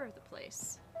grand tour of the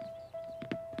place.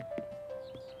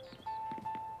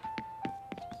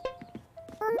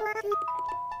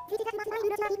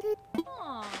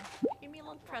 Aw, give me a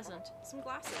little present. Some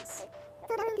glasses.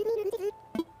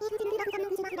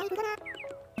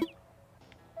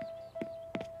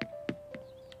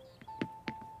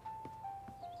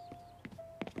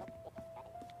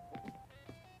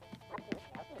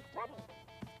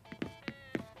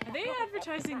 Are they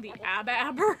advertising the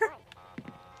Ab-Abber?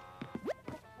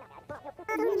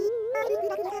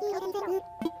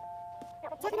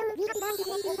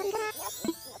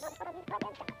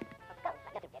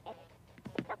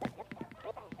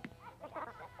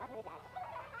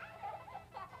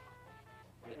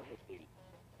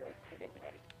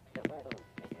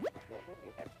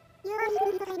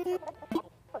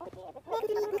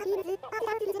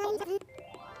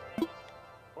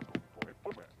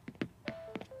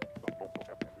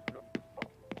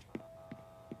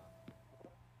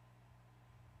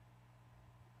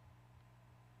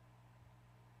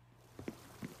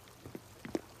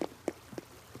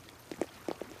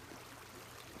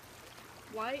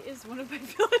 Why is one of my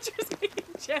villagers making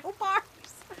jail bars?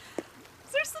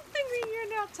 Is there something that you're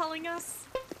not telling us?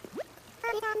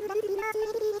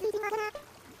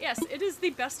 Yes, it is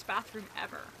the best bathroom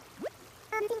ever.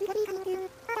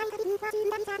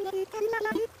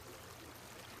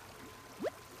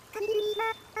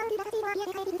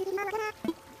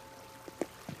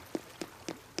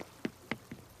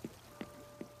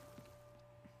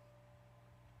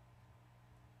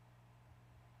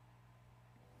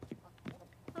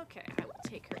 Okay, I will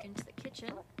take her into the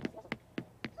kitchen.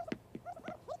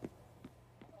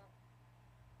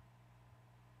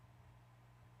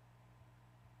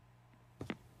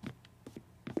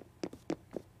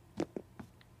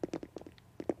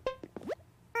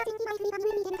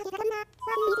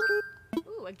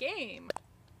 Ooh, a game!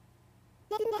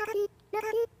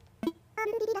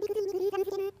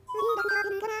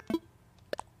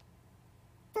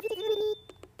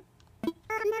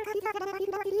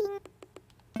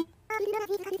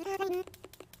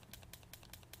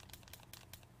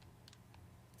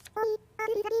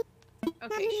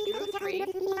 Okay, she drew 3.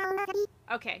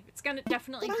 Okay, it's gonna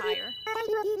definitely higher.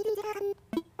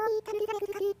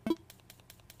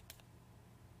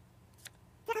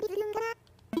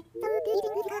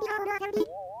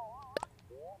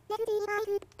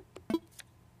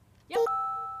 Yep.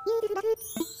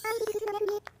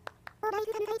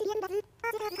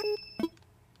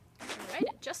 Alright, a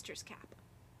jester's cap.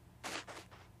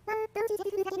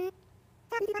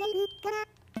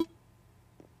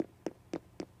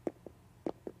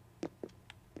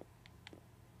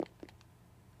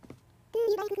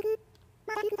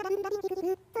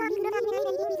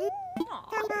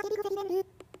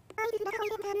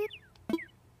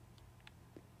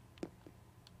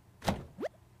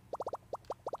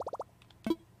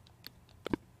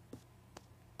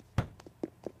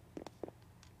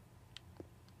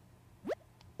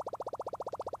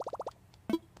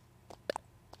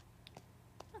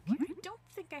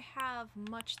 I have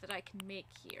much that I can make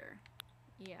here.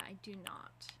 Yeah, I do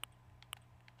not.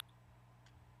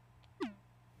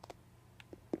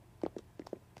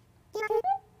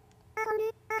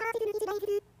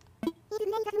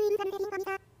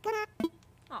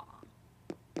 Aw.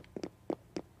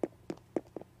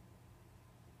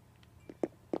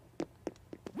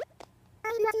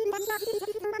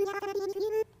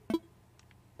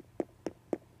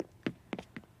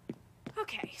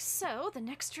 Okay, so the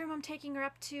next room I'm taking her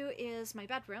up to is my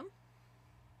bedroom.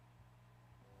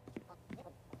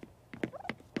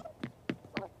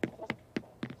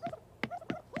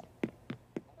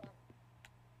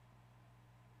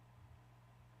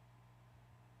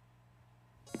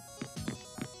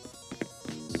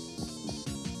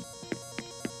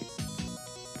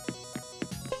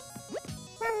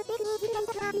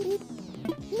 1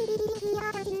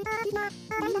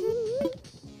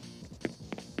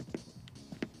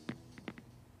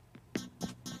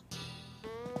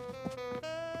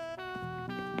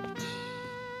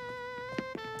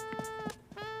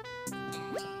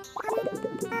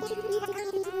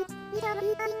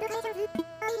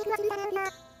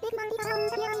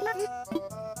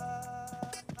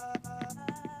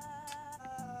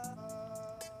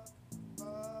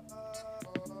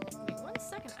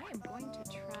 second, I am going to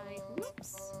try.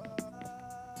 Whoops.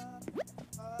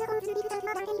 I'm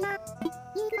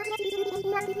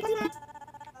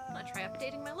gonna try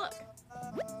updating my look.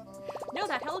 No,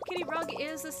 that Hello Kitty rug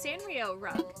is a Sanrio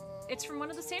rug. It's from one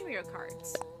of the Sanrio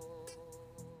cards.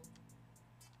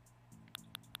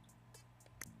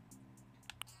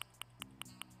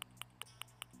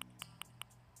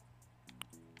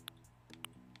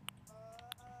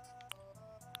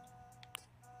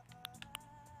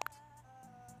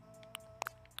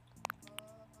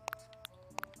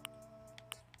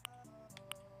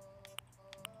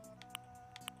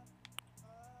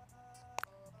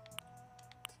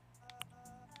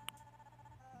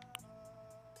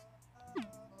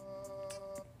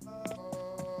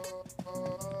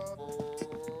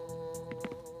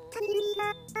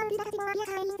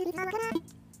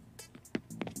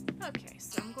 Okay,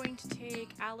 so I'm going to take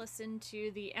Alice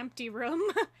into the empty room,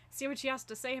 see what she has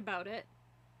to say about it.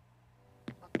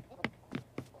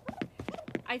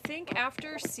 I think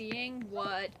after seeing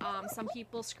what some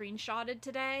people screenshotted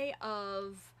today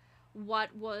of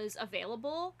what was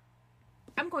available,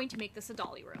 I'm going to make this a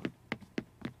dolly room.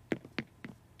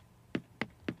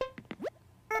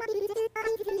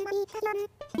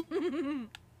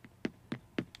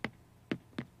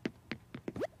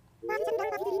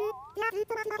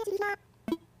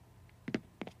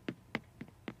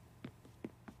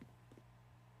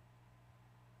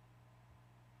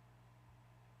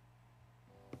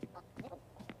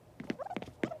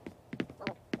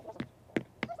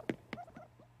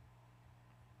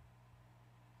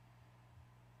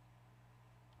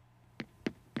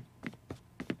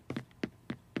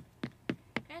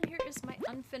 And here is my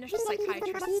unfinished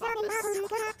psychiatrist's office.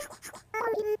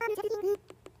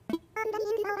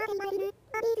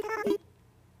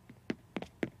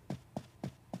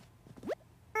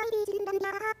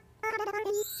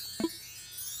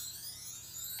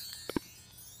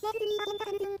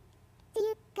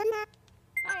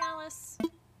 Hi, Alice.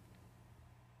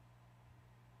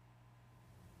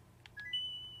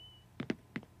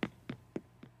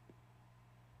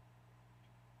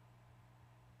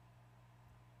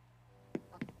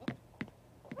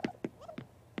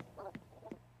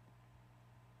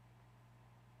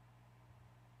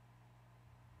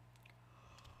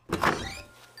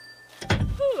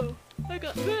 Oh, I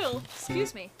got mail.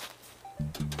 Excuse me.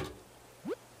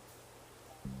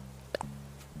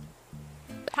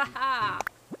 Haha.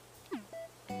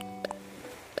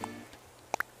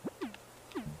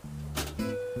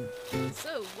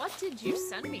 So, what did you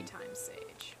send me, Time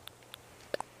Sage?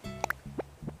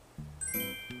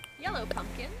 Yellow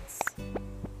pumpkins.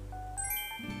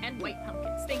 And white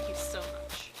pumpkins. Thank you so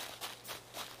much.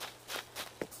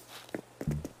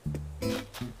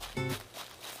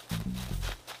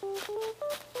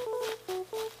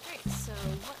 Alright, so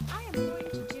what I am going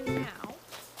to do now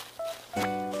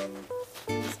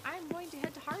is I'm going to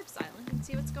head to Harbs Island and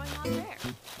see what's going on there.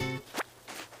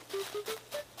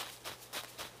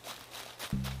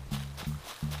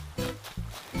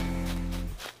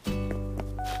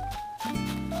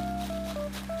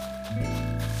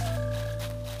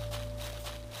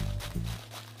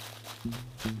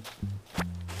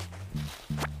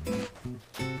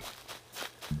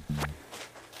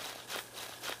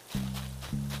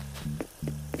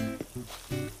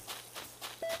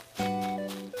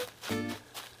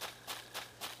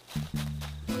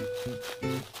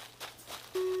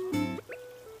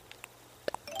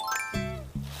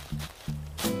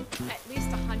 At least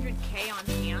 100K on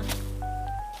hand.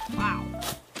 Wow.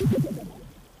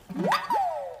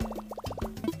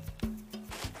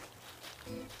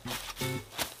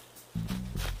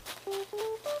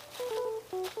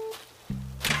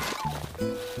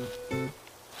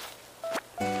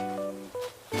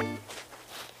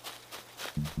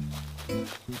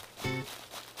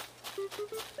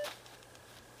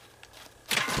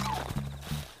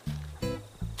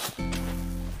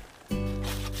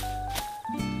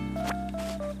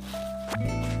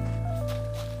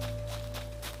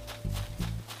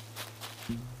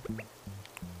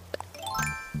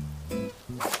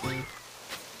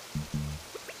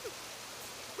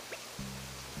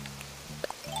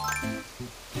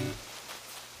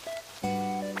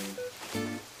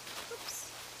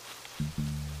 Oops.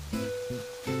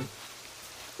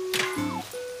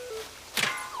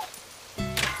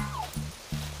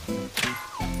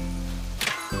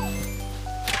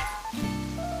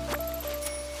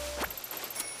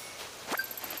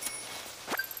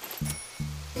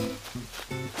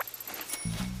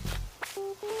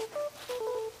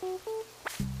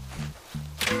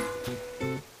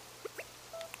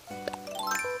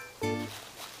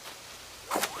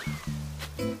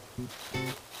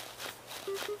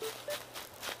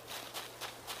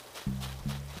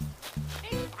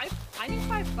 Hey, I think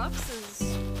 $5 is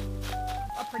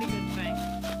a pretty good thing.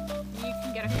 You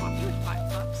can get a coffee with $5.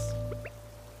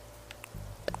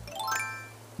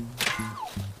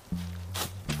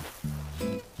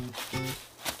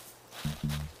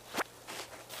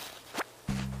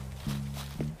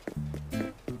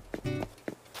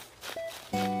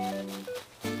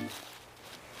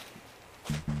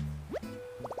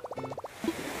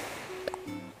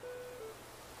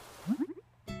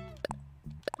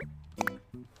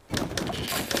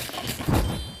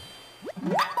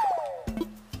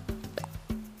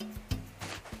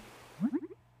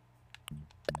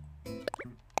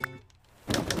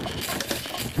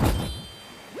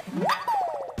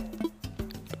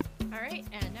 Alright,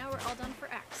 and now we're all done for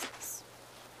access.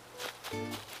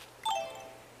 And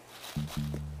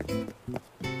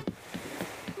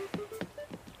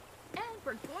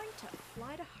we're going to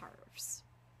fly to Harv's.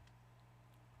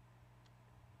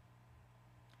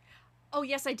 Oh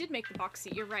yes, I did make the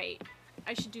boxy, you're right.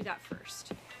 I should do that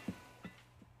first.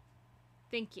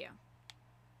 Thank you.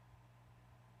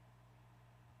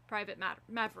 Private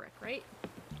Maverick, right?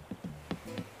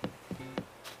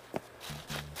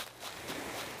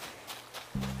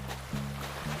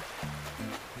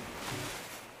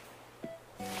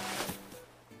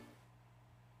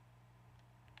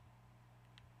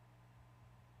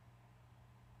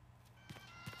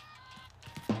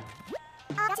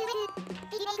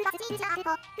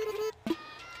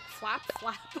 Flap,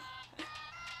 flap.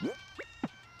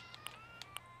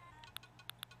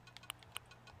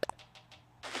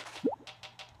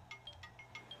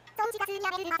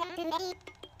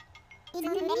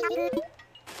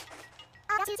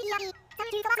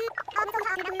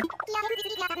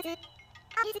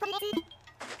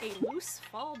 A loose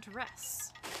fall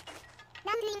dress.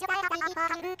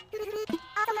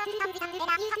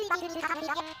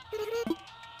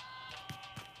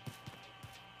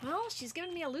 Well, she's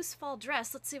giving me a loose fall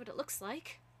dress. Let's see what it looks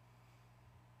like.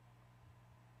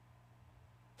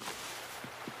 It's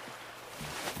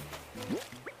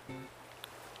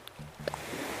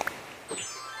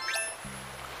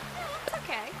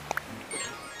okay.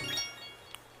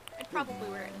 I'd probably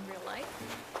wear it in real life.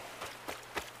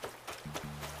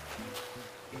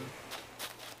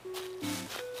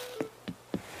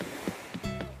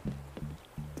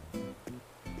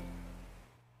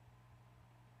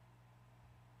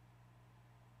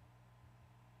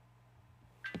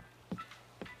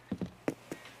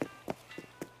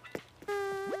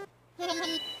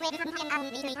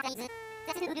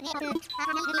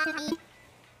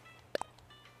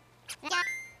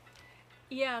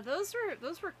 Yeah, those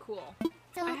were cool.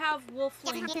 I have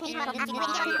Wolflink in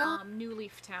my New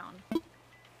Leaf Town.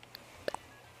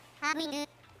 And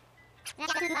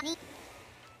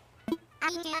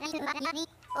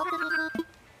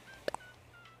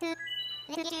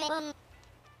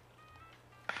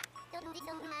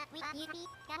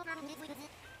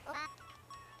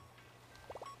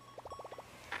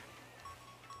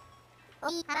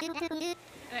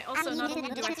I also, not only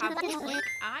do I have Wolflink,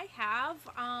 I have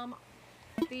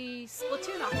the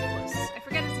Splatoon octopus. I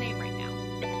forget its name right now.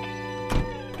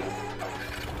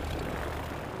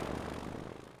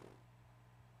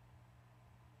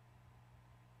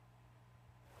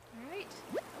 Alright.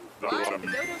 Fly the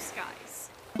Dodo skies.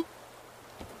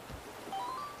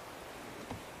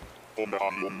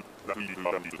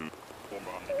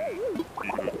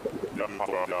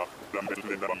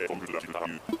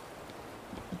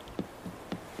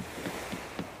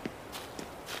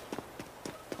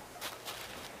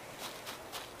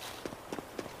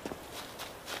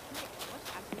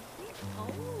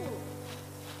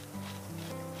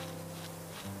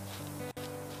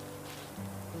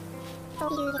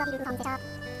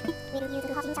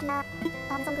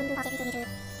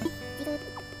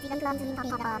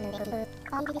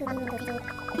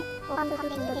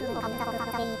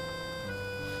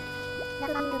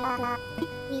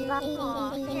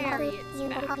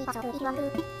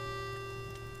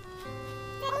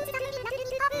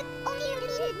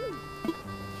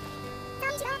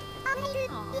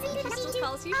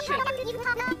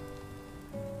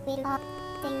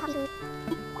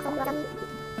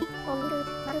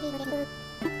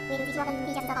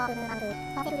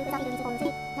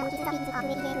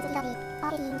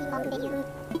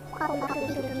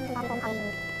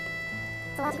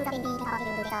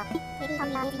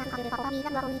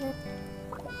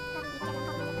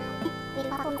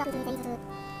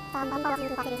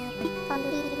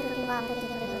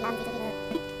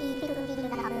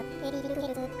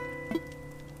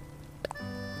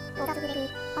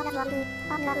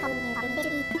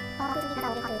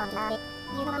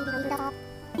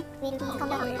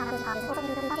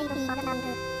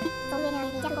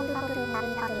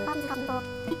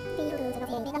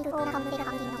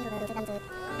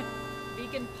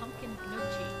 Vegan pumpkin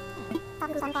gnocchi.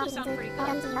 Actually sounds pretty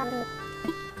good.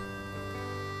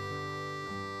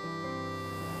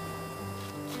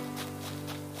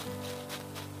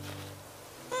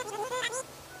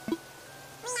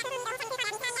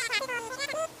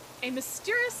 A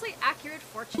mysteriously accurate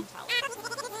fortune teller.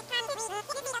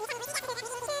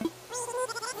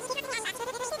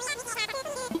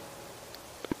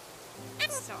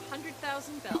 So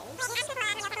 100,000 bells.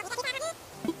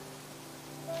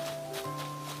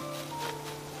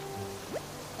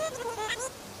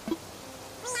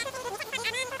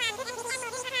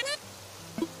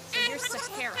 So here's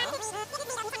Sahara.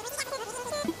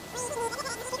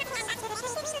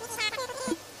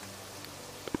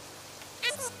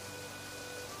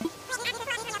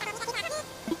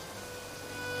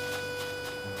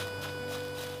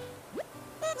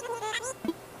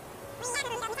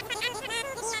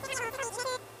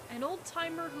 An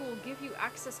old-timer who will give you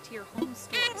access to your home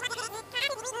store.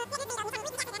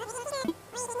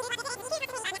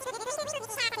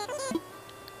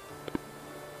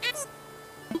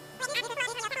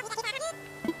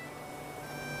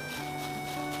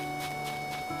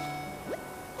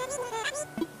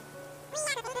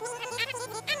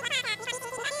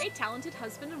 A talented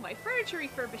husband and wife furniture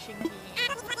refurbishing team.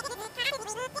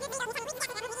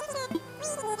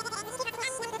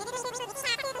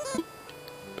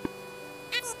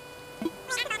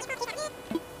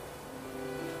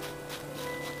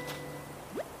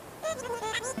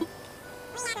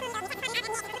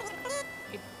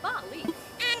 A bas leaf.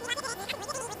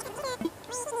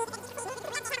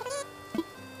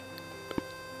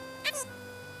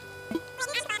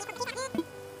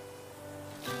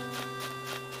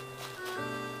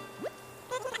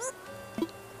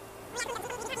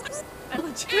 A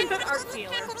legitimate art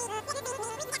dealer.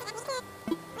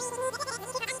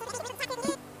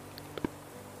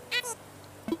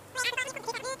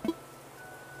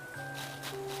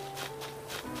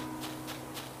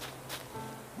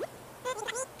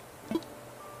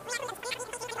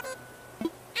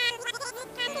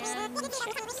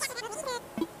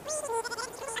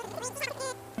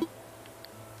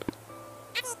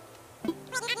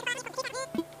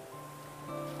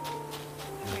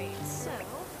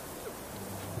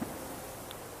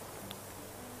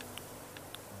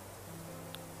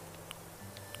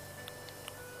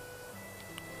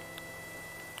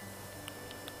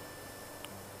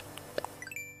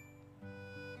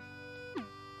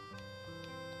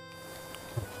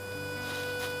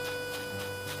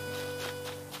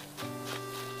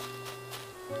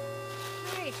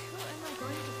 Alright,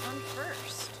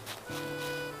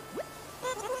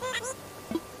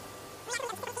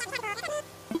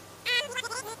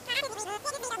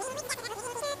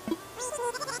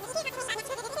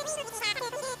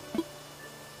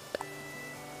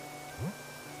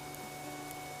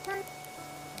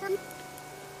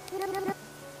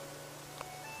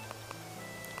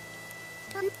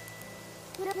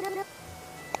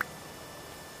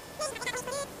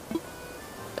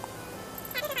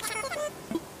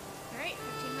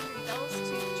 1,500 bells to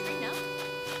Katrina.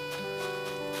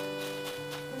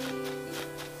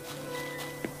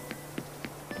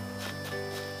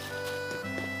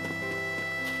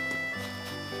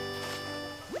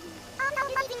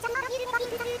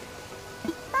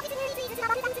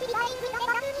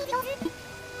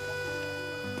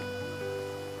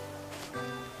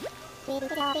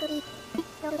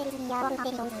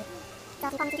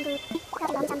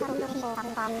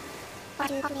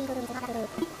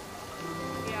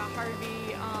 Yeah,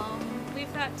 Harvey,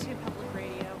 leave that to public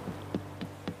radio.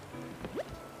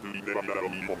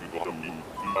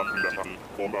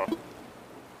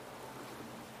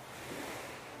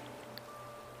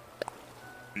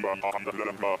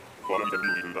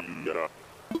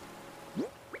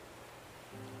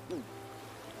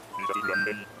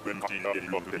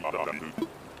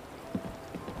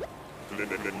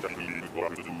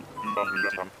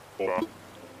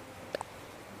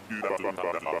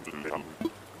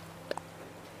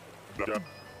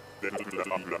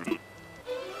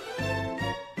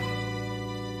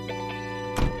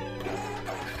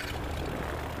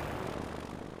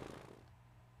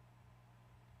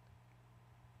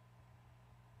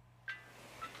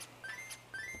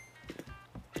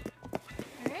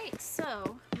 Alright,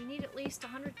 so we need at least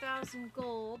 100,000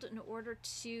 gold in order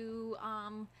to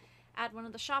add one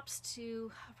of the shops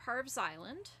to Harv's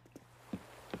Island.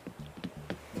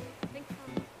 I think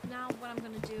for now what I'm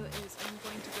going to do is I'm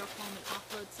going to go home and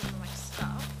offload some of my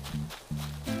stuff.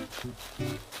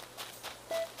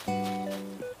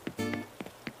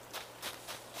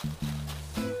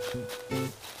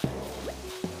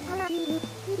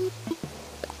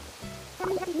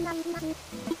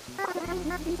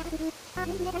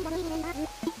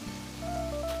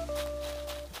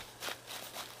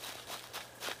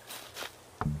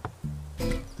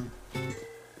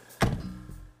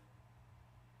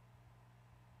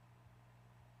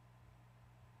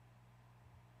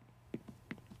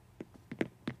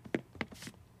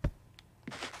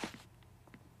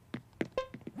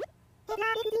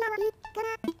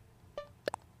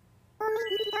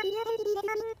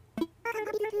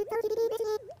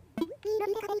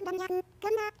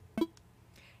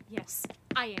 Yes,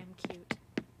 I am cute.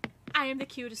 I am the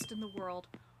cutest in the world.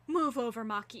 Move over,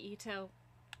 Maki Ito.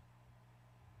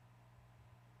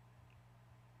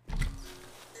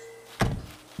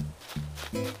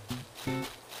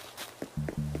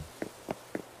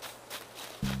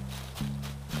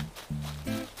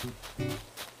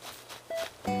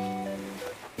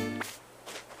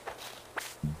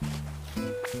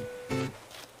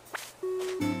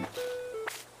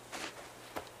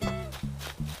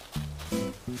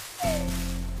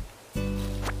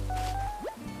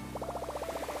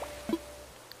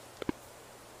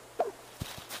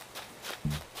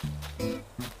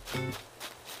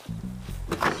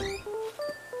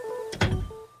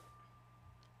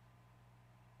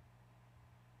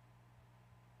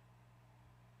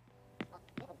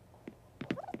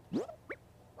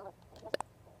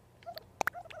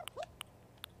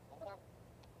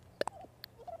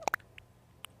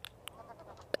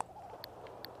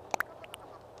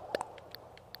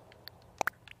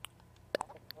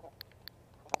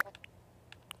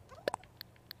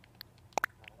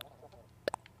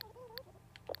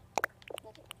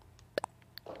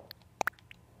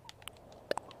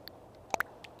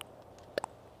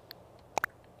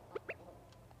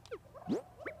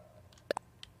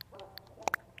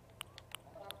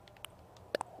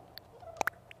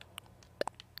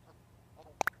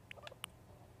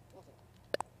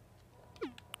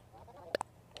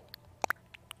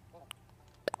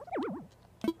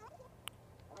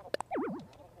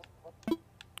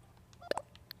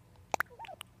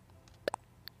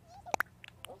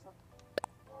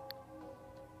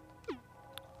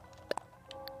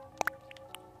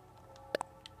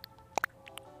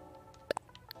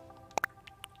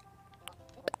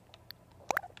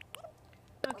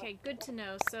 Okay, good to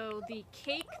know. So the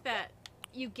cake that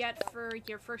you get for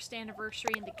your first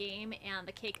anniversary in the game and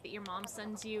the cake that your mom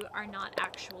sends you are not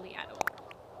actually edible.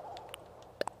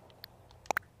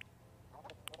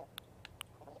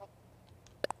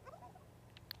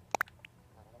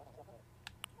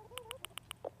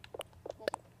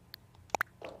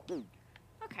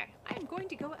 Okay, I am going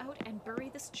to go out and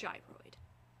bury this gyroid.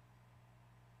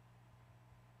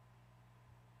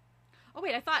 Oh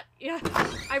wait, I thought, yeah,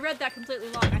 I read that completely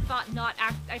wrong. I thought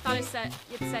it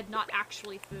said not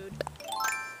actually food.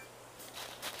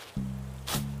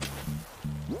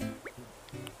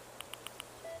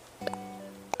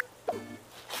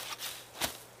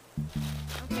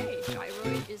 Okay,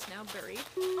 gyroid is now buried.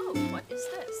 Oh, what is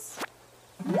this?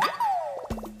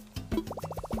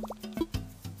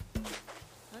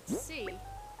 Let's see.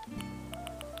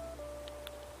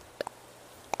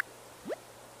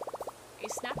 A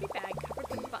snappy bag covered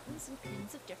with buttons and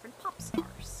pins of different pop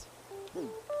stars. And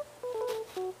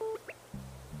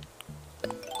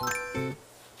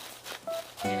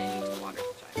I need to water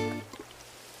the gyroid.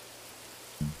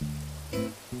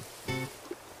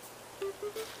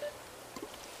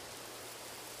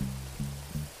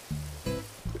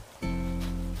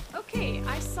 Okay,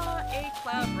 I saw a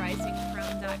cloud rising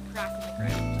from that crack in the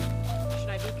ground. Should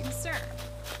I be concerned?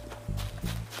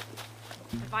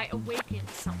 Have I awakened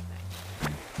something?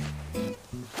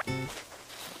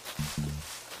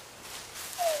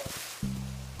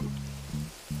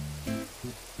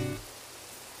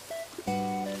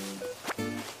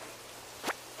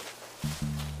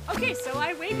 Okay, so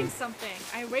I awakened something.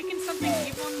 I awakened something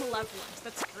evil and malevolent.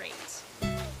 That's great.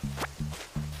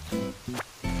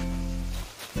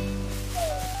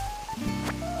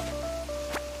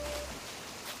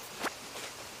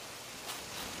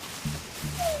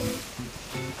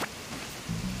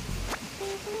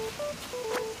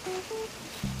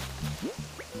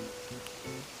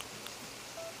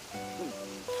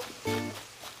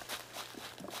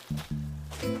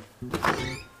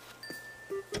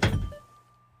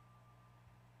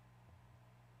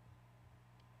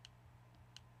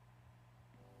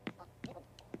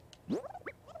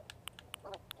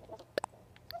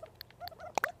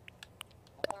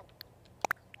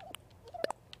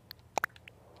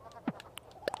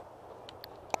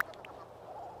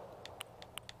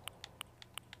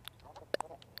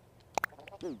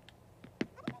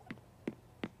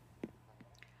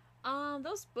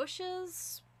 Those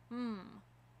bushes... Well,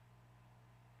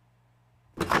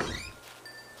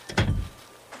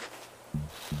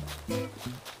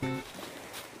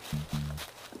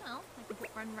 I can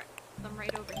run them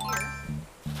right over here.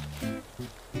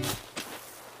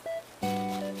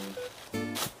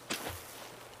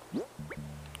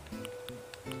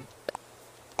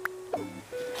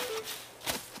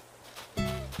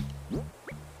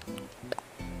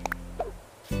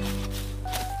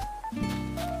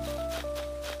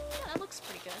 Yeah, that looks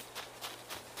pretty good.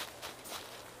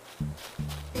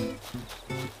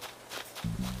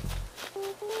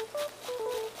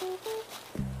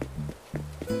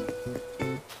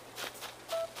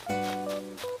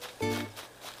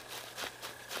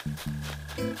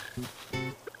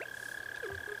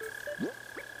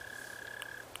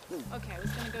 Okay, I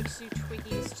was gonna go to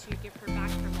Twiggy's to give her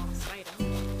back her lost item.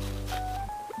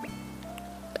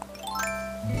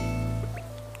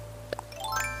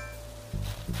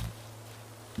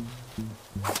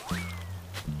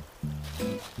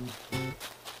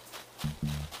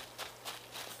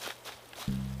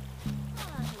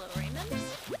 Hello, Raymond.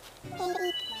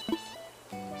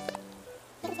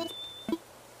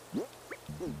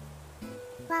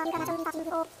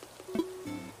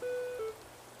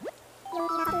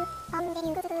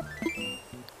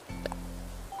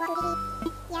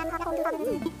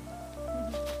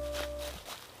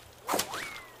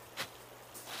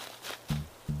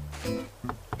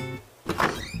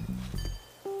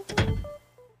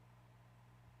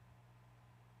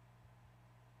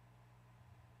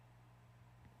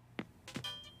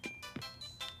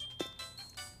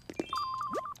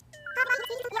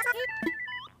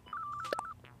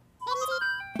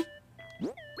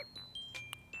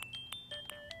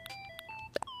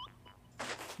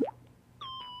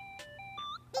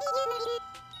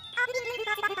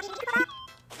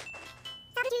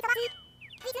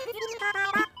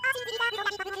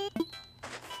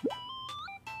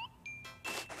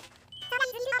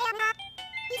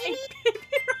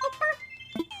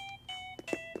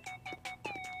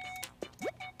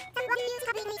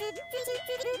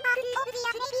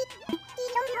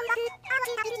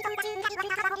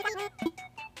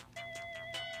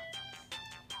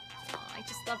 I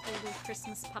just love the little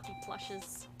Christmas puppy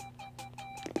plushes.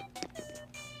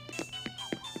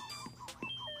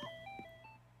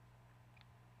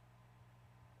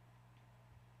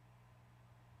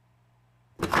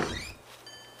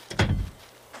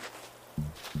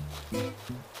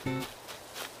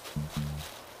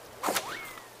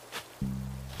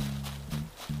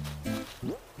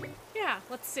 Yeah,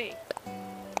 let's see.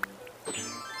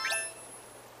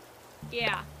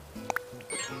 Yeah.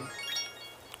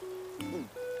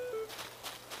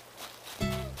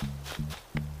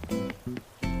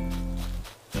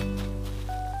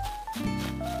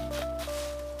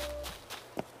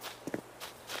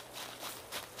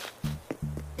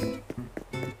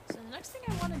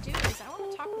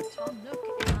 Tom Nook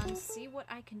and see what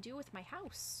I can do with my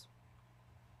house.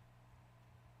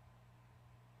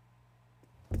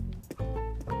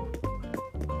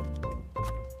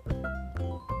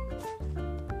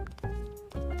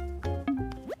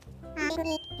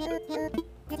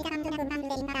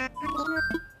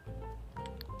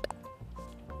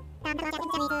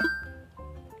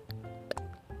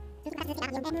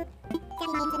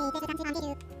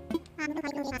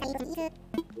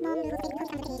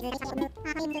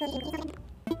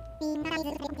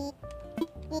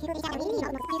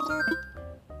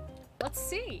 Let's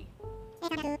see.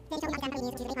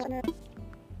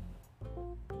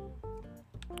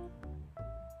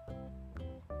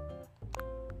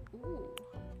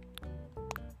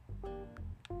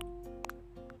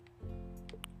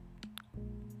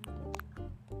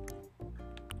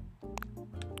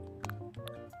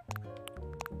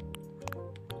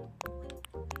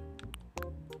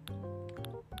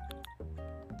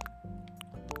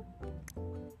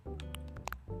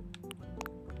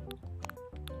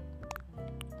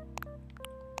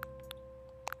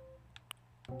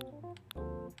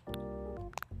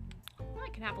 I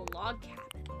can have a log cabin.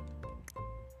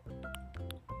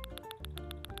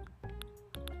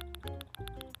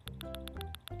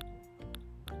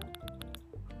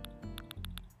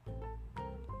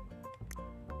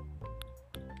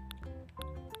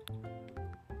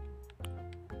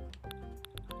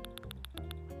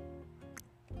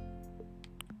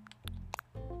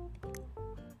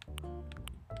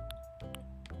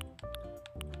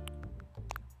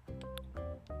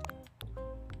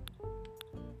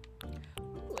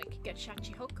 Ooh, I could get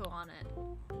Shachihoko on it.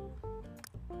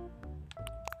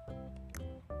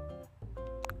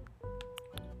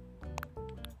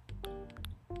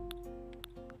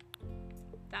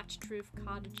 thatched roof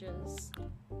cottages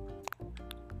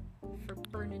for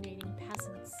burninating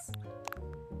peasants.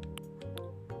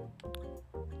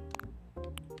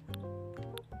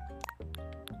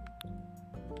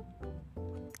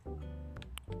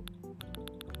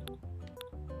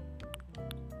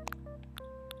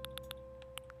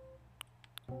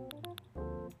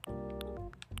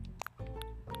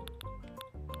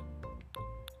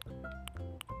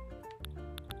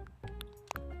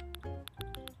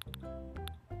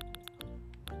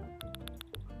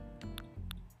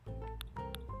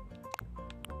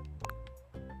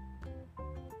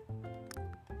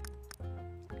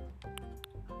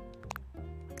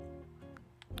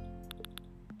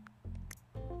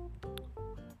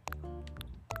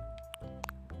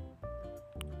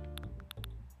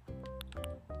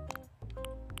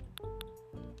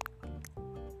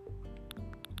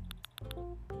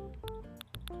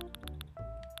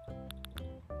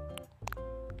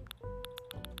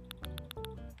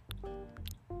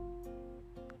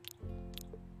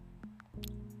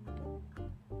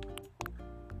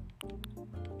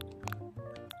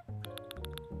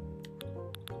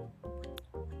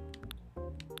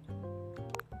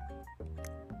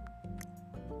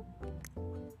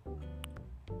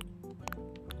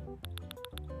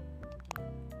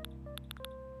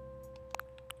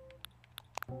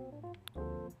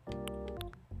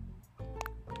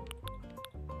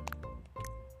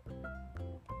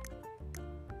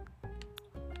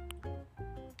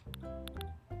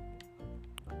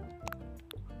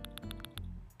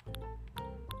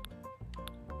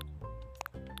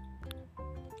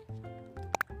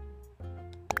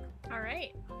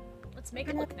 Alright, let's make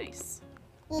it look nice.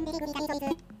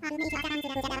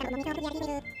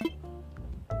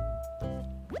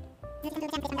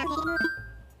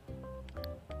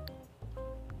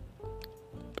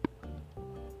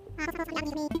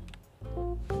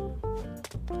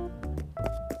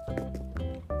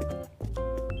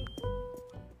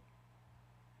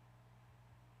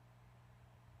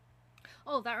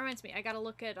 Oh, that reminds me, I gotta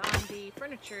look at the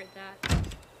furniture that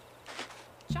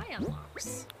Shy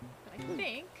unlocks. But I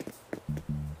think...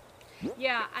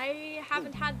 Yeah, I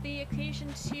haven't had the occasion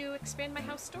to expand my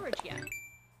house storage yet.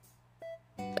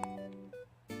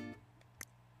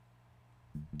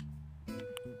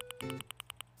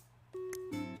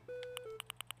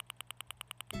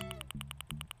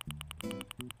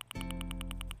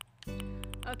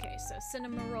 Okay, so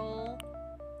cinema roll.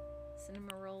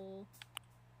 Cinema roll.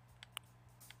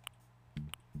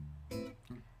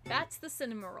 That's the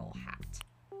cinema roll hat.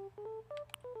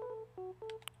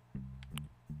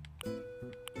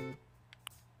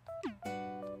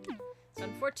 So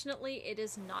unfortunately, it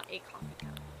is not a coffee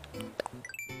cup.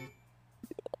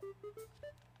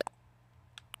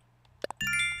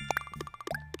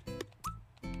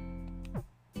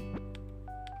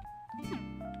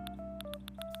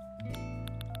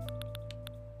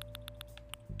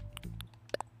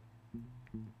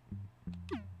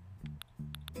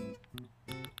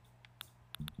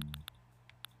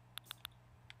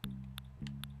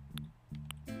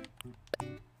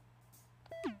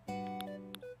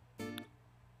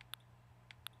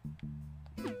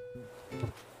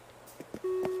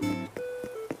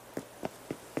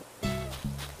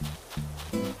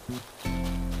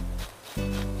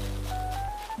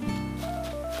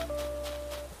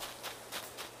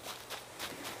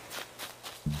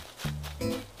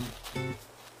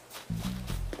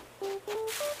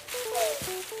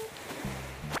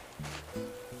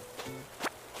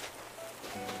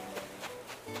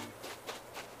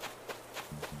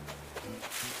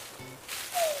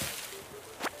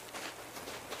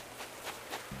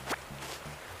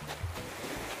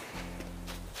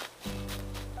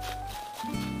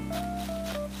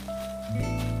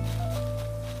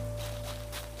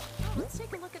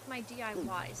 My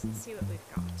DIYs and see what we've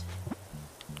got.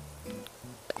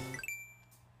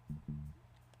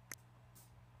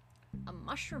 A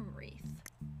mushroom wreath.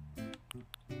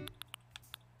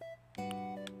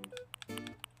 A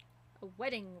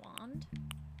wedding wand.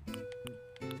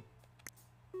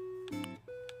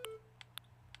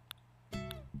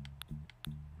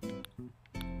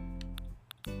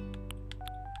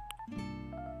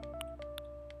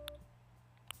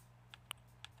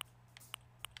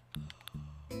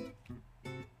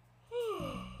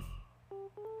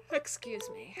 Excuse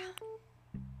me.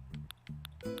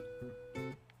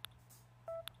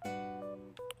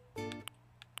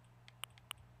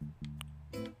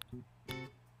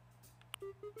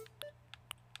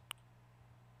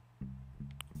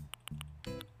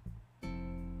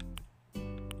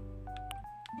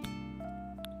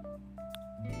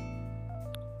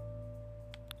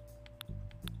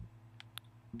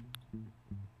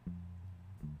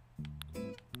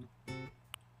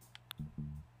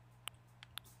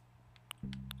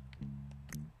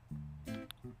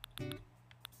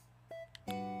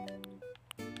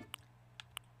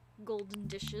 golden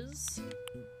dishes.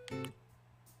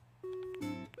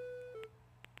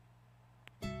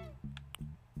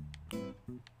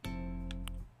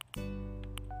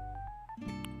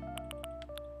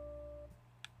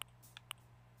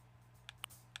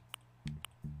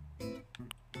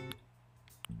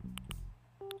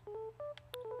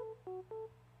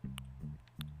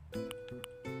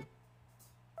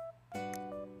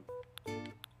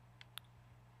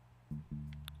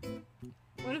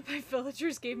 One of my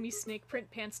villagers gave me snake print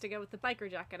pants to go with the biker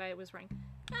jacket I was wearing.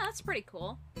 Ah, that's pretty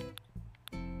cool.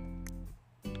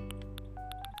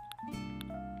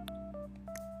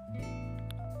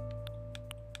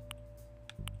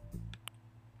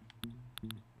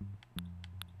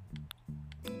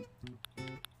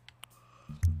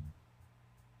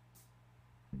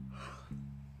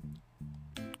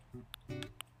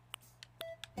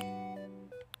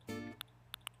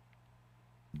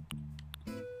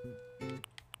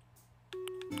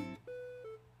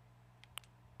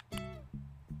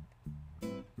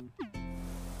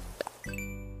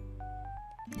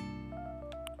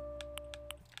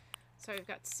 So we've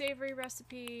got savory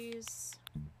recipes,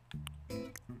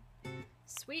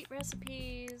 sweet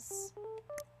recipes.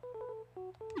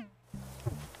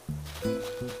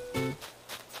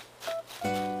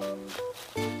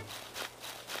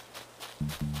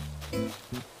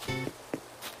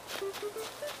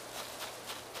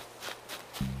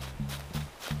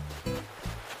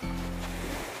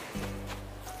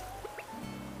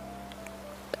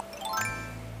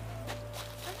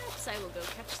 I will go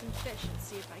catch some fish and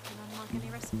see if I can unlock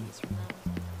any recipes from them.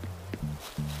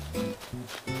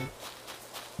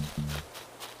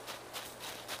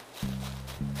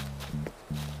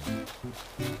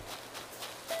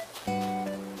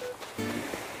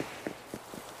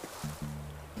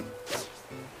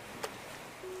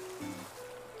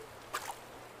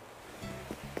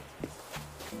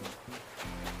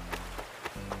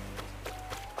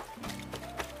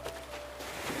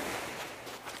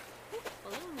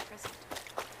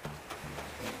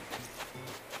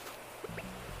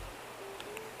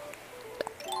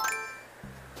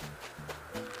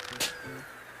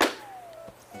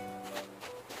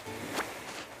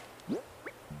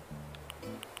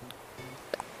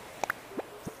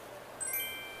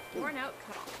 Worn out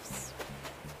cutoffs.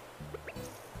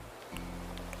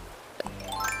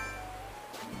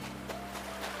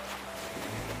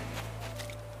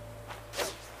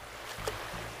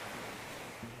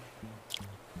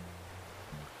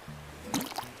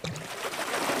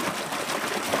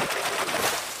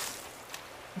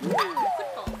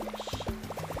 Football fish.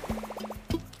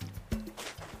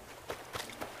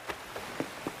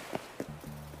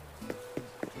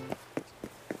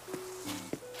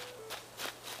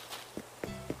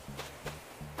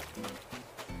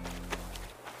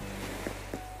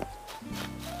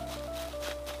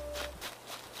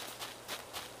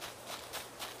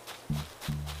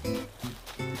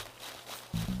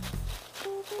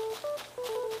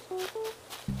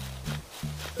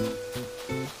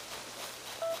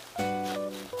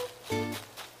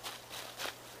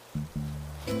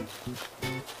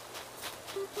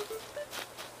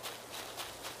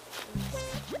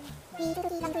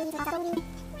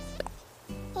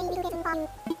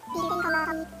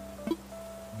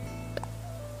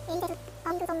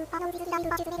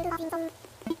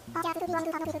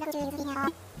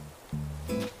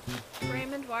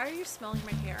 Raymond, why are you smelling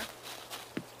my hair?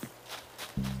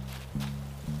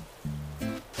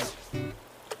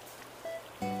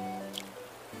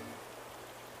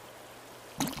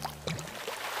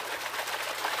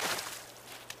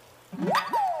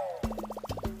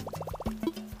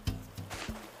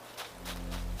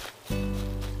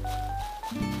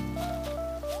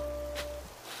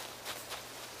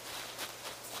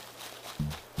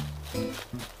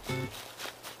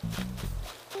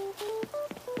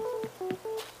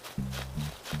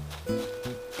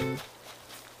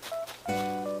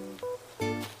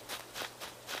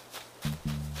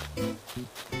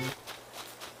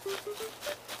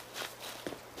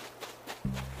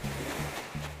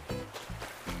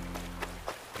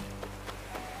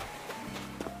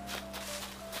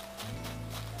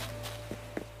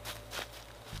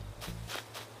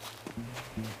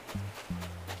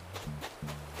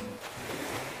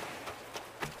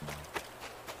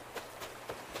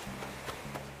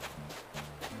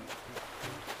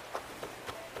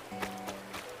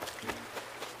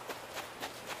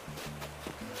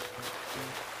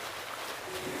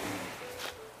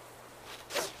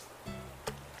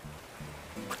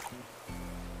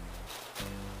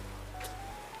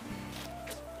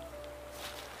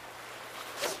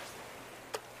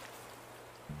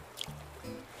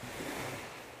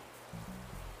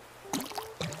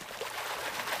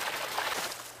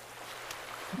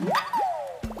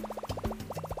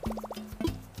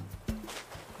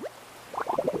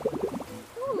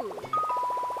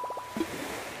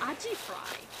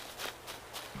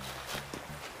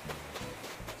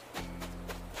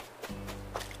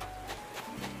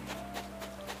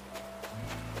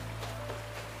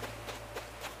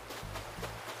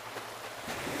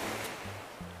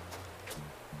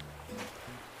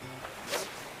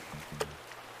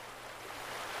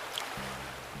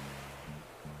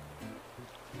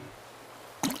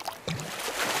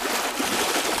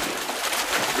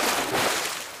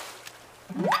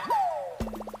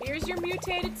 Here's your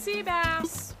mutated sea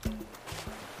bass.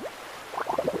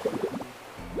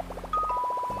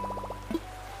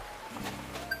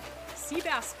 Sea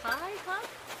bass pie, huh?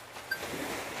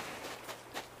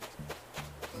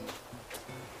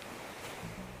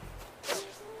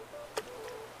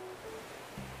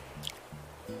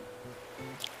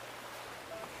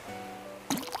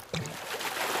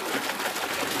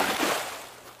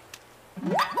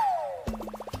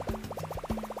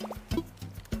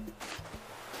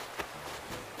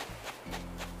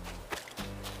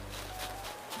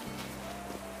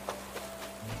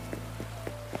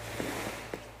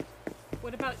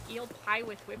 What about eel pie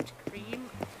with whipped cream?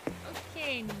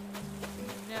 Okay,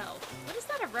 no. What is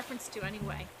that a reference to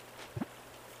anyway?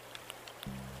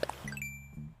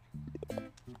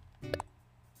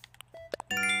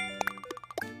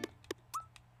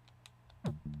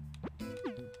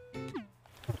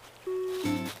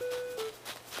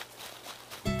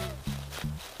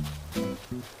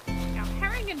 Now,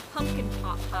 herring and pumpkin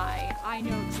pot pie, I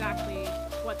know exactly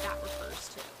what that refers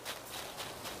to.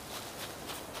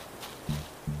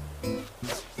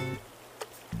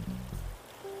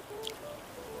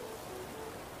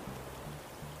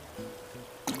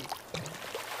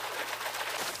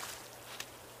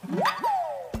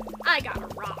 I got a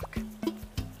rock.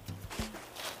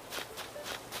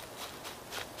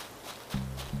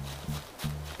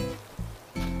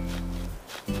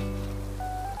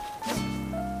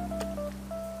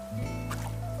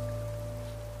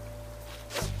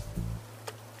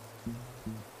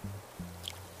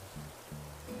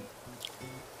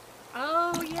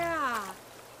 Oh, yeah.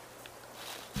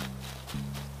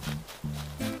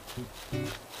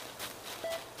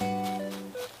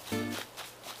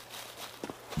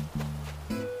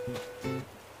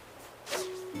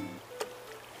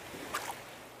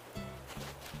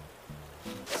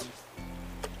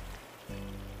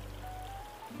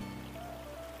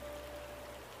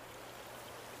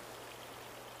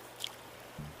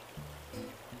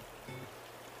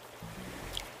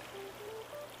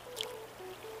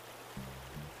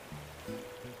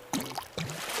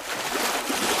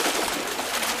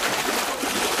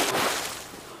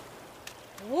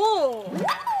 Whoa!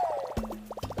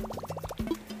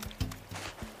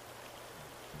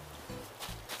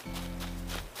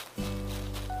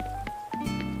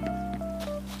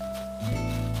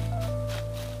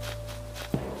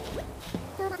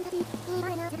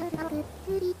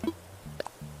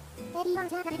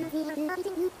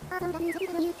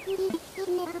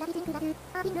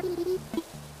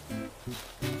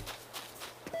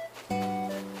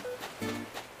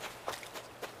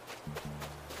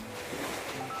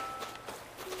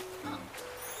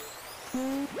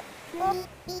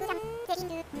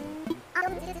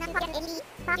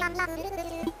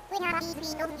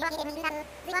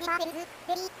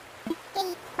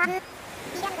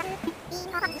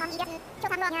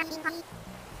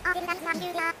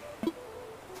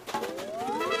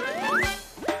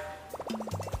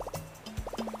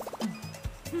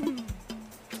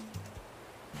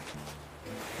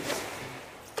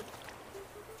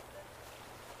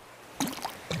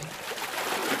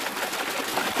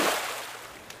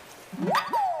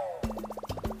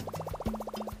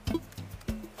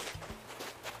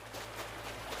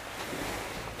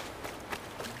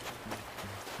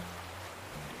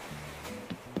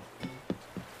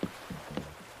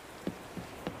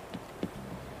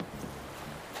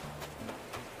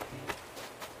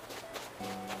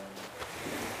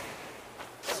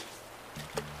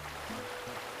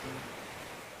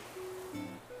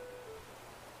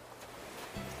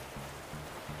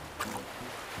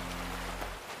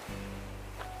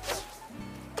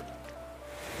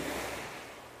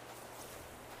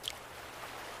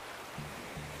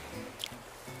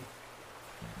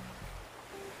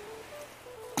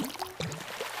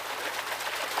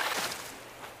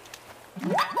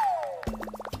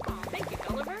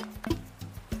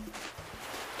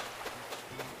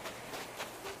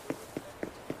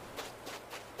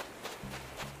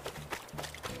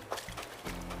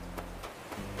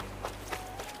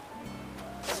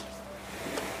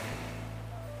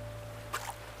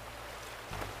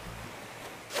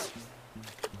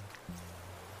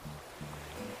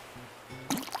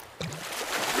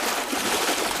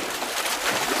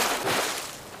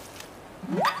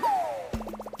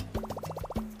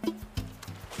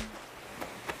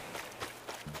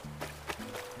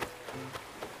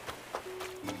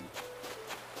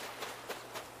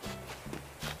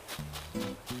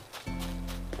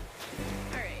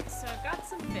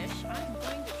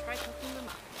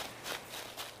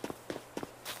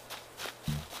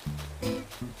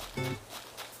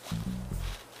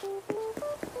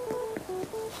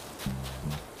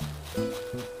 Let's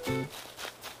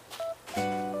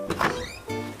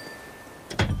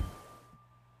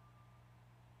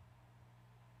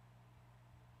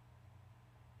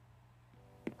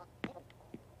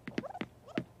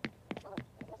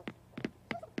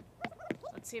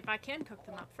see if I can cook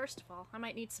them up. First of all, I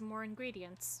might need some more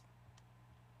ingredients.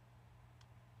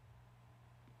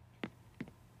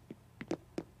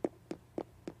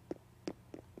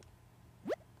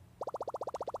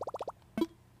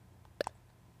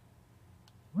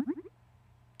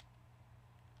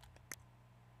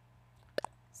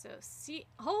 So see,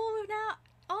 oh now,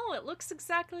 oh, it looks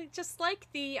exactly just like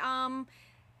the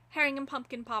herring and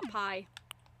pumpkin pot pie.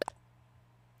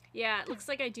 Yeah, it looks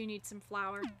like I do need some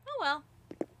flour. Oh well.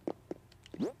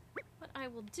 What I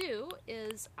will do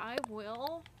is I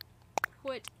will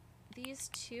put these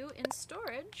two in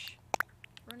storage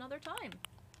for another time.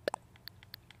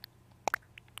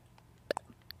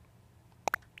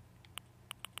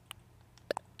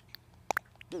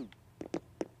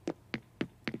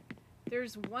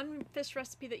 There's one fish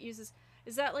recipe that uses...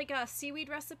 Is that like a seaweed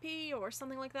recipe or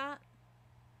something like that?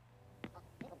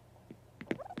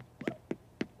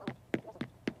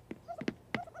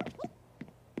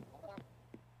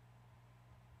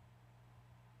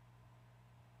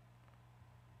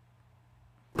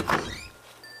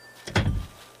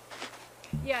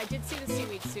 Yeah, I did see the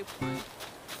seaweed soup one.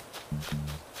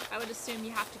 I would assume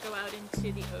you have to go out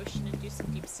into the ocean and do some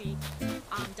deep sea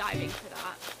diving for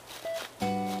that.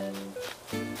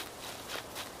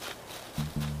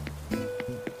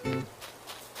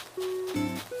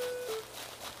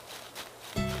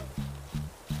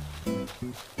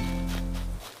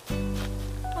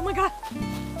 Oh my god!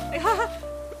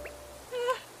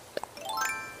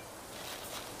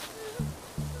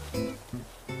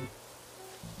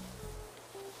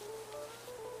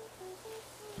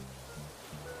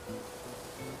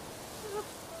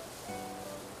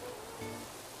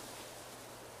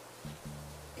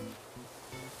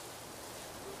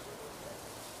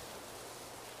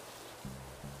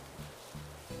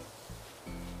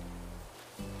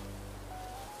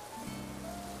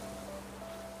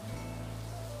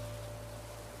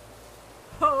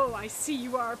 Oh, I see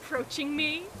you are approaching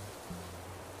me.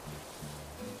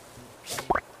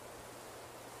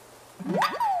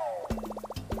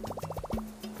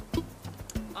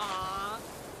 Ah,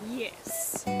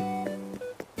 yes.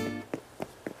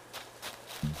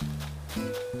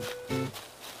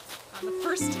 The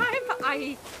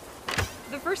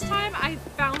first time I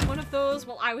found one of those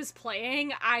while I was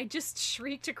playing, I just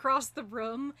shrieked across the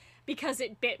room because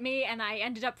it bit me and I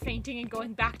ended up fainting and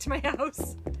going back to my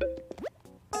house.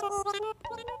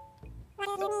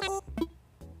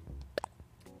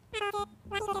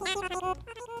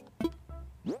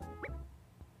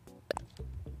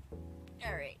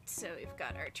 Alright, so we've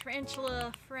got our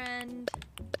tarantula friend.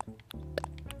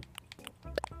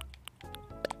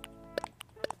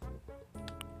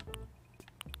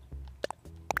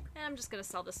 And I'm just gonna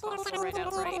sell this fossil right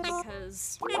outright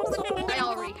because I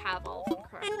already have all of them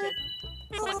collected.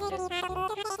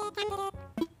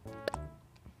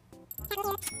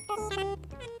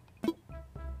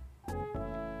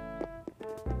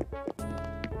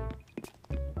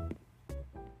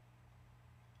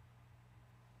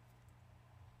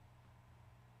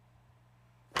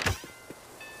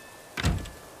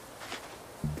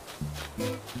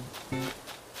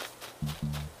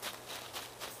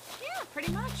 Yeah,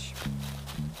 pretty much.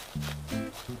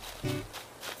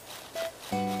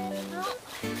 Well,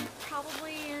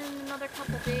 probably in another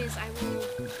couple days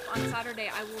on Saturday,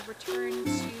 I will return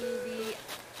to the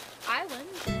island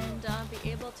and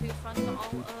be able to fund all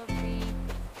of the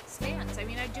stands. I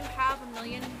mean, I do have $1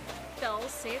 million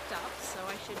bills saved up, so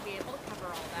I should be able to cover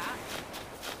all that.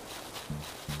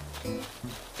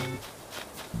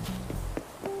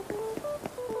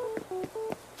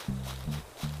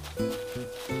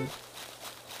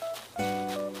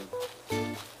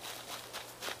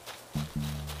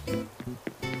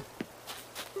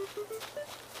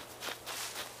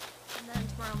 And then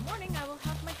tomorrow morning I will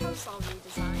have my house all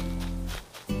redesigned.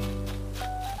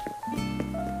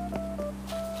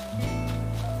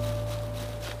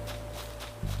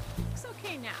 Looks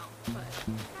okay now, but I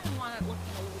kind of want it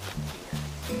looking a little bit cleaner.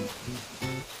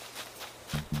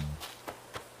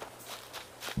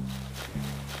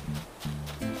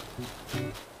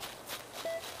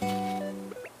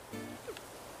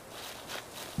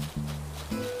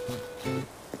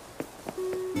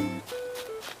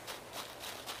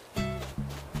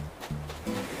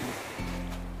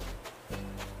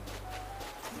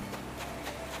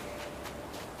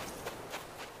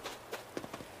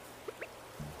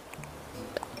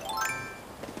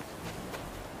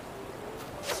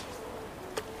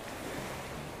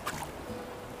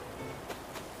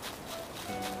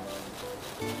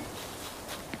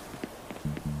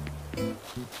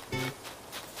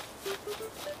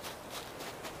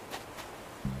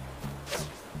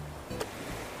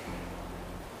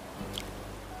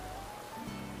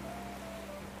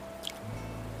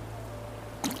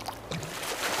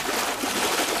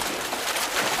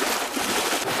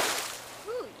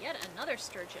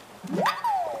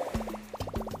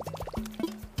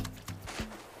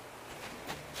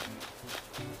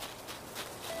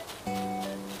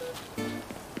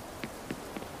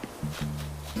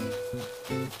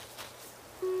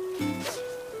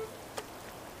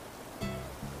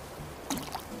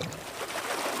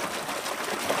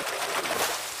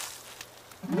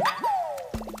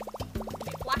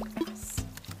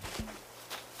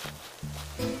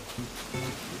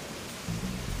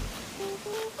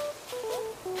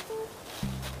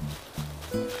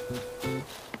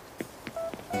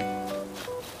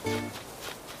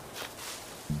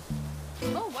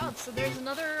 Oh wow, so there's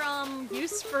another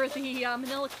use for the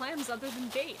manila clams other than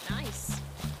bait. Nice.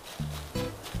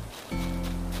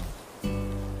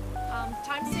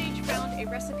 Time Sage found a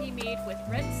recipe made with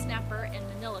red snapper and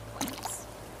manila clams.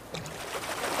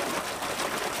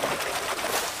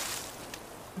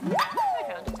 I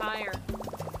found a tire.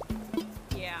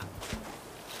 Yeah,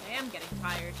 I am getting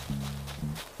tired.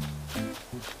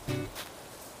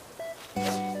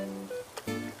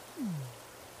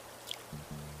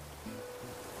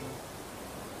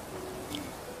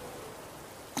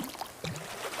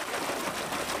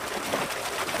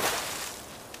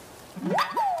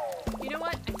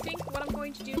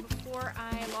 To do before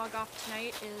I log off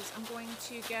tonight is I'm going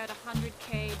to get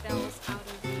 100k bells out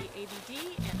of the ABD,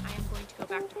 and I am going to go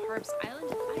back to Harb's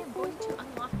Island, and I am going to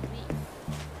unlock Leaf.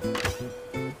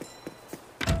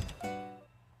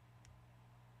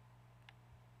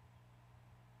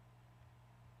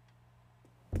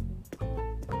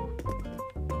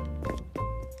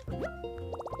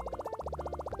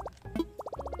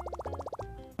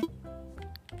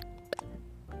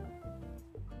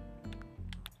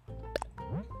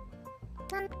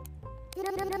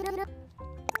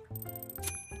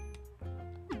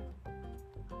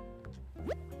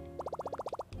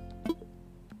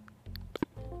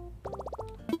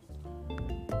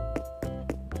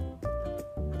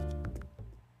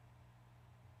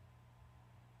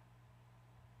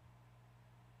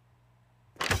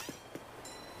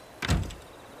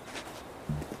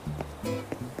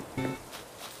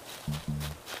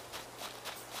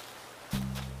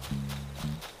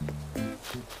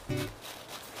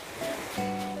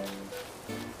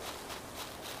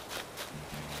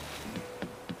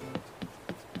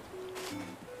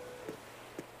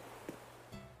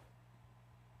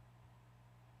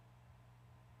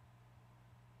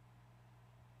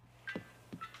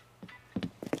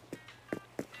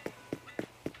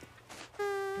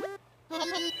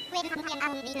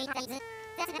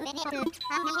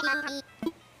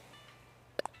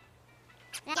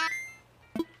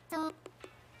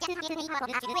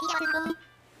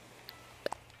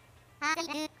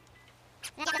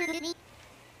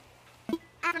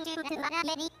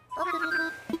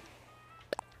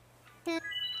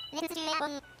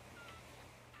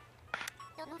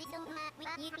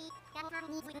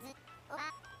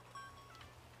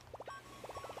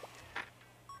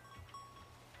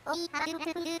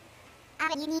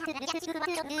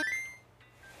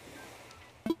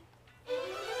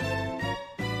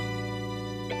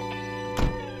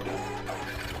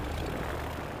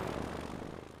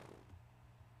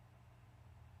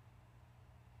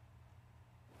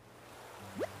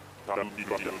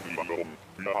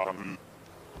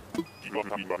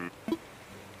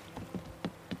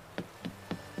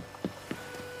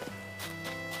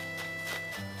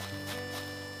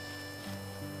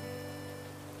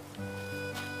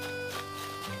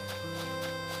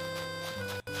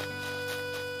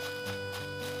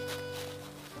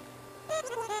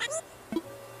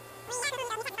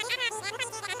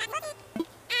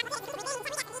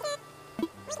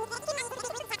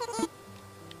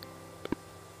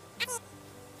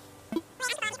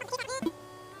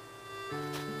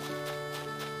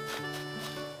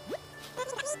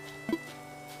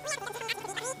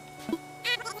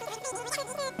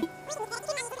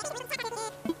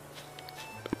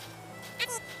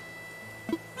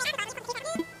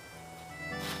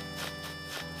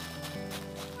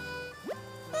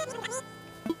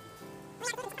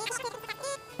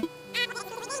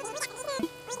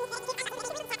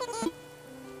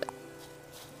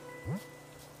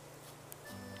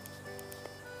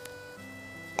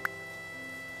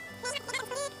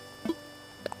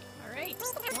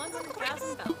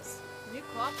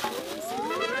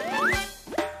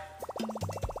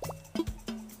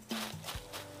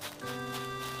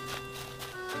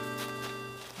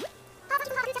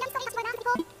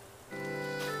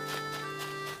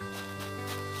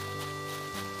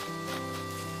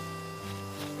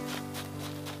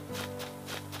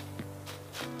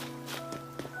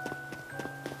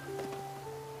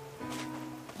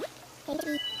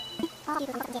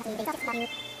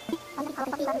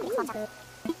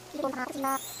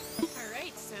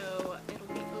 Alright, so it'll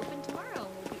be open tomorrow.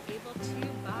 We'll be able to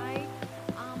buy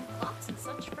plots and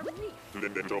such from Leaf.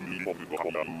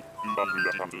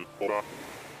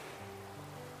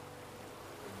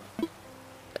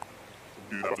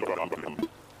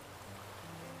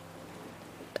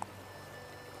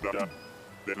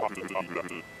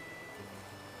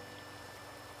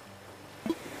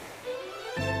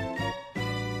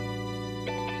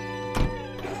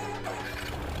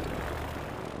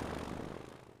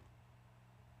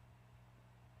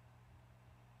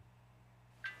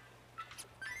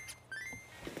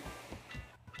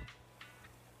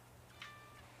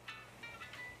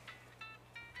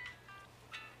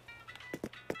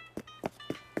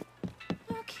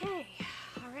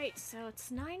 Alright, so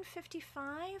it's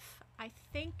 9:55. I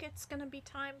think it's gonna be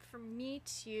time for me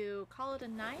to call it a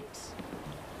night.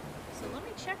 So let me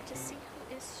check to see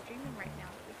who is streaming right now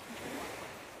that we can join up with.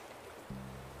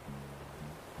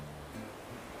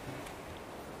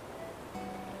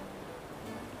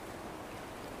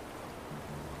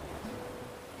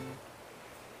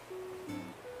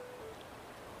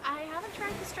 I haven't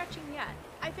tried the stretching yet.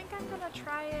 I think I'm gonna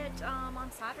try it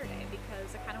on Saturday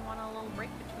because I kind of want a little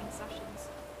break between sessions.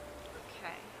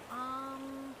 Okay. Let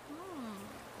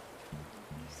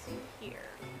me see here.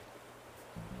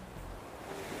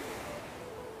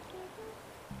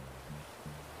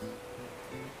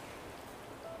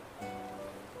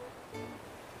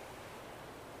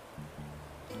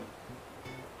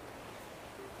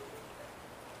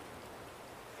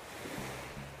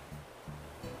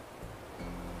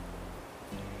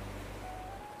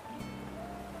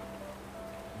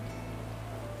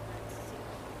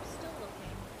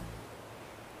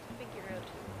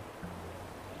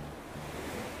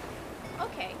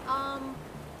 Okay,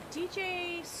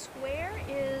 DJ Square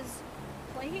is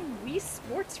playing Wii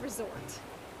Sports Resort,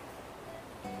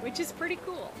 which is pretty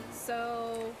cool.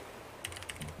 So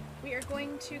we are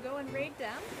going to go and raid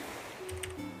them.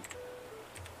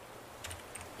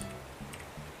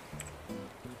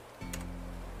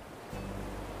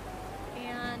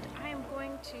 And I am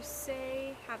going to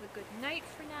say have a good night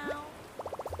for now.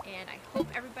 And I hope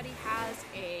everybody has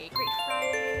a great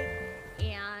Friday.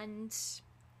 And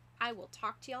I will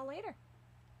talk to y'all later.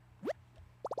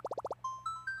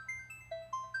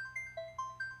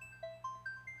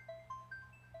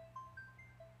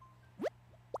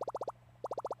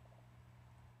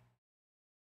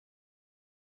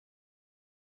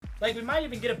 Like, we might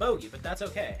even get a bogey, but that's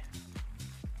okay.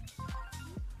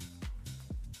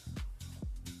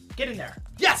 Get in there.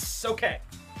 Yes! Okay.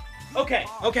 Okay.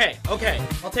 I'll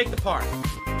take the par.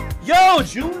 Yo,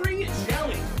 Jewelry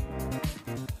Jelly.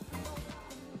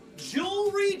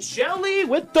 Jewelry Jelly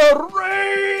with the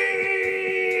raid!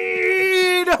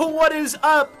 What is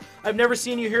up? I've never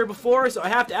seen you here before, so I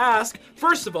have to ask,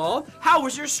 first of all, how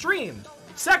was your stream?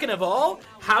 Second of all,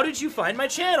 how did you find my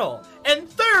channel? And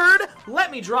third,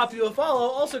 let me drop you a follow.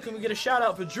 Also, can we get a shout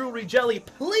out for Jewelry Jelly,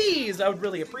 please? I would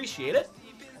really appreciate it.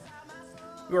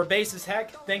 You are base as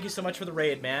heck. Thank you so much for the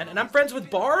raid, man. And I'm friends with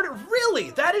Bard?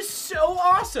 Really? That is so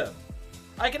awesome.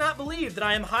 I cannot believe that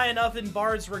I am high enough in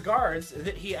Bard's regards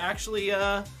that he actually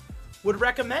would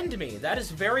recommend me. That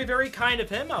is very, very kind of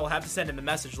him. I will have to send him a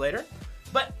message later.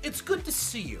 But it's good to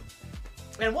see you.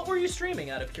 And what were you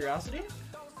streaming, out of curiosity?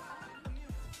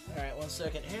 Alright, 1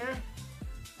 second here.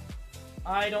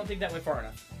 I don't think that went far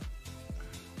enough.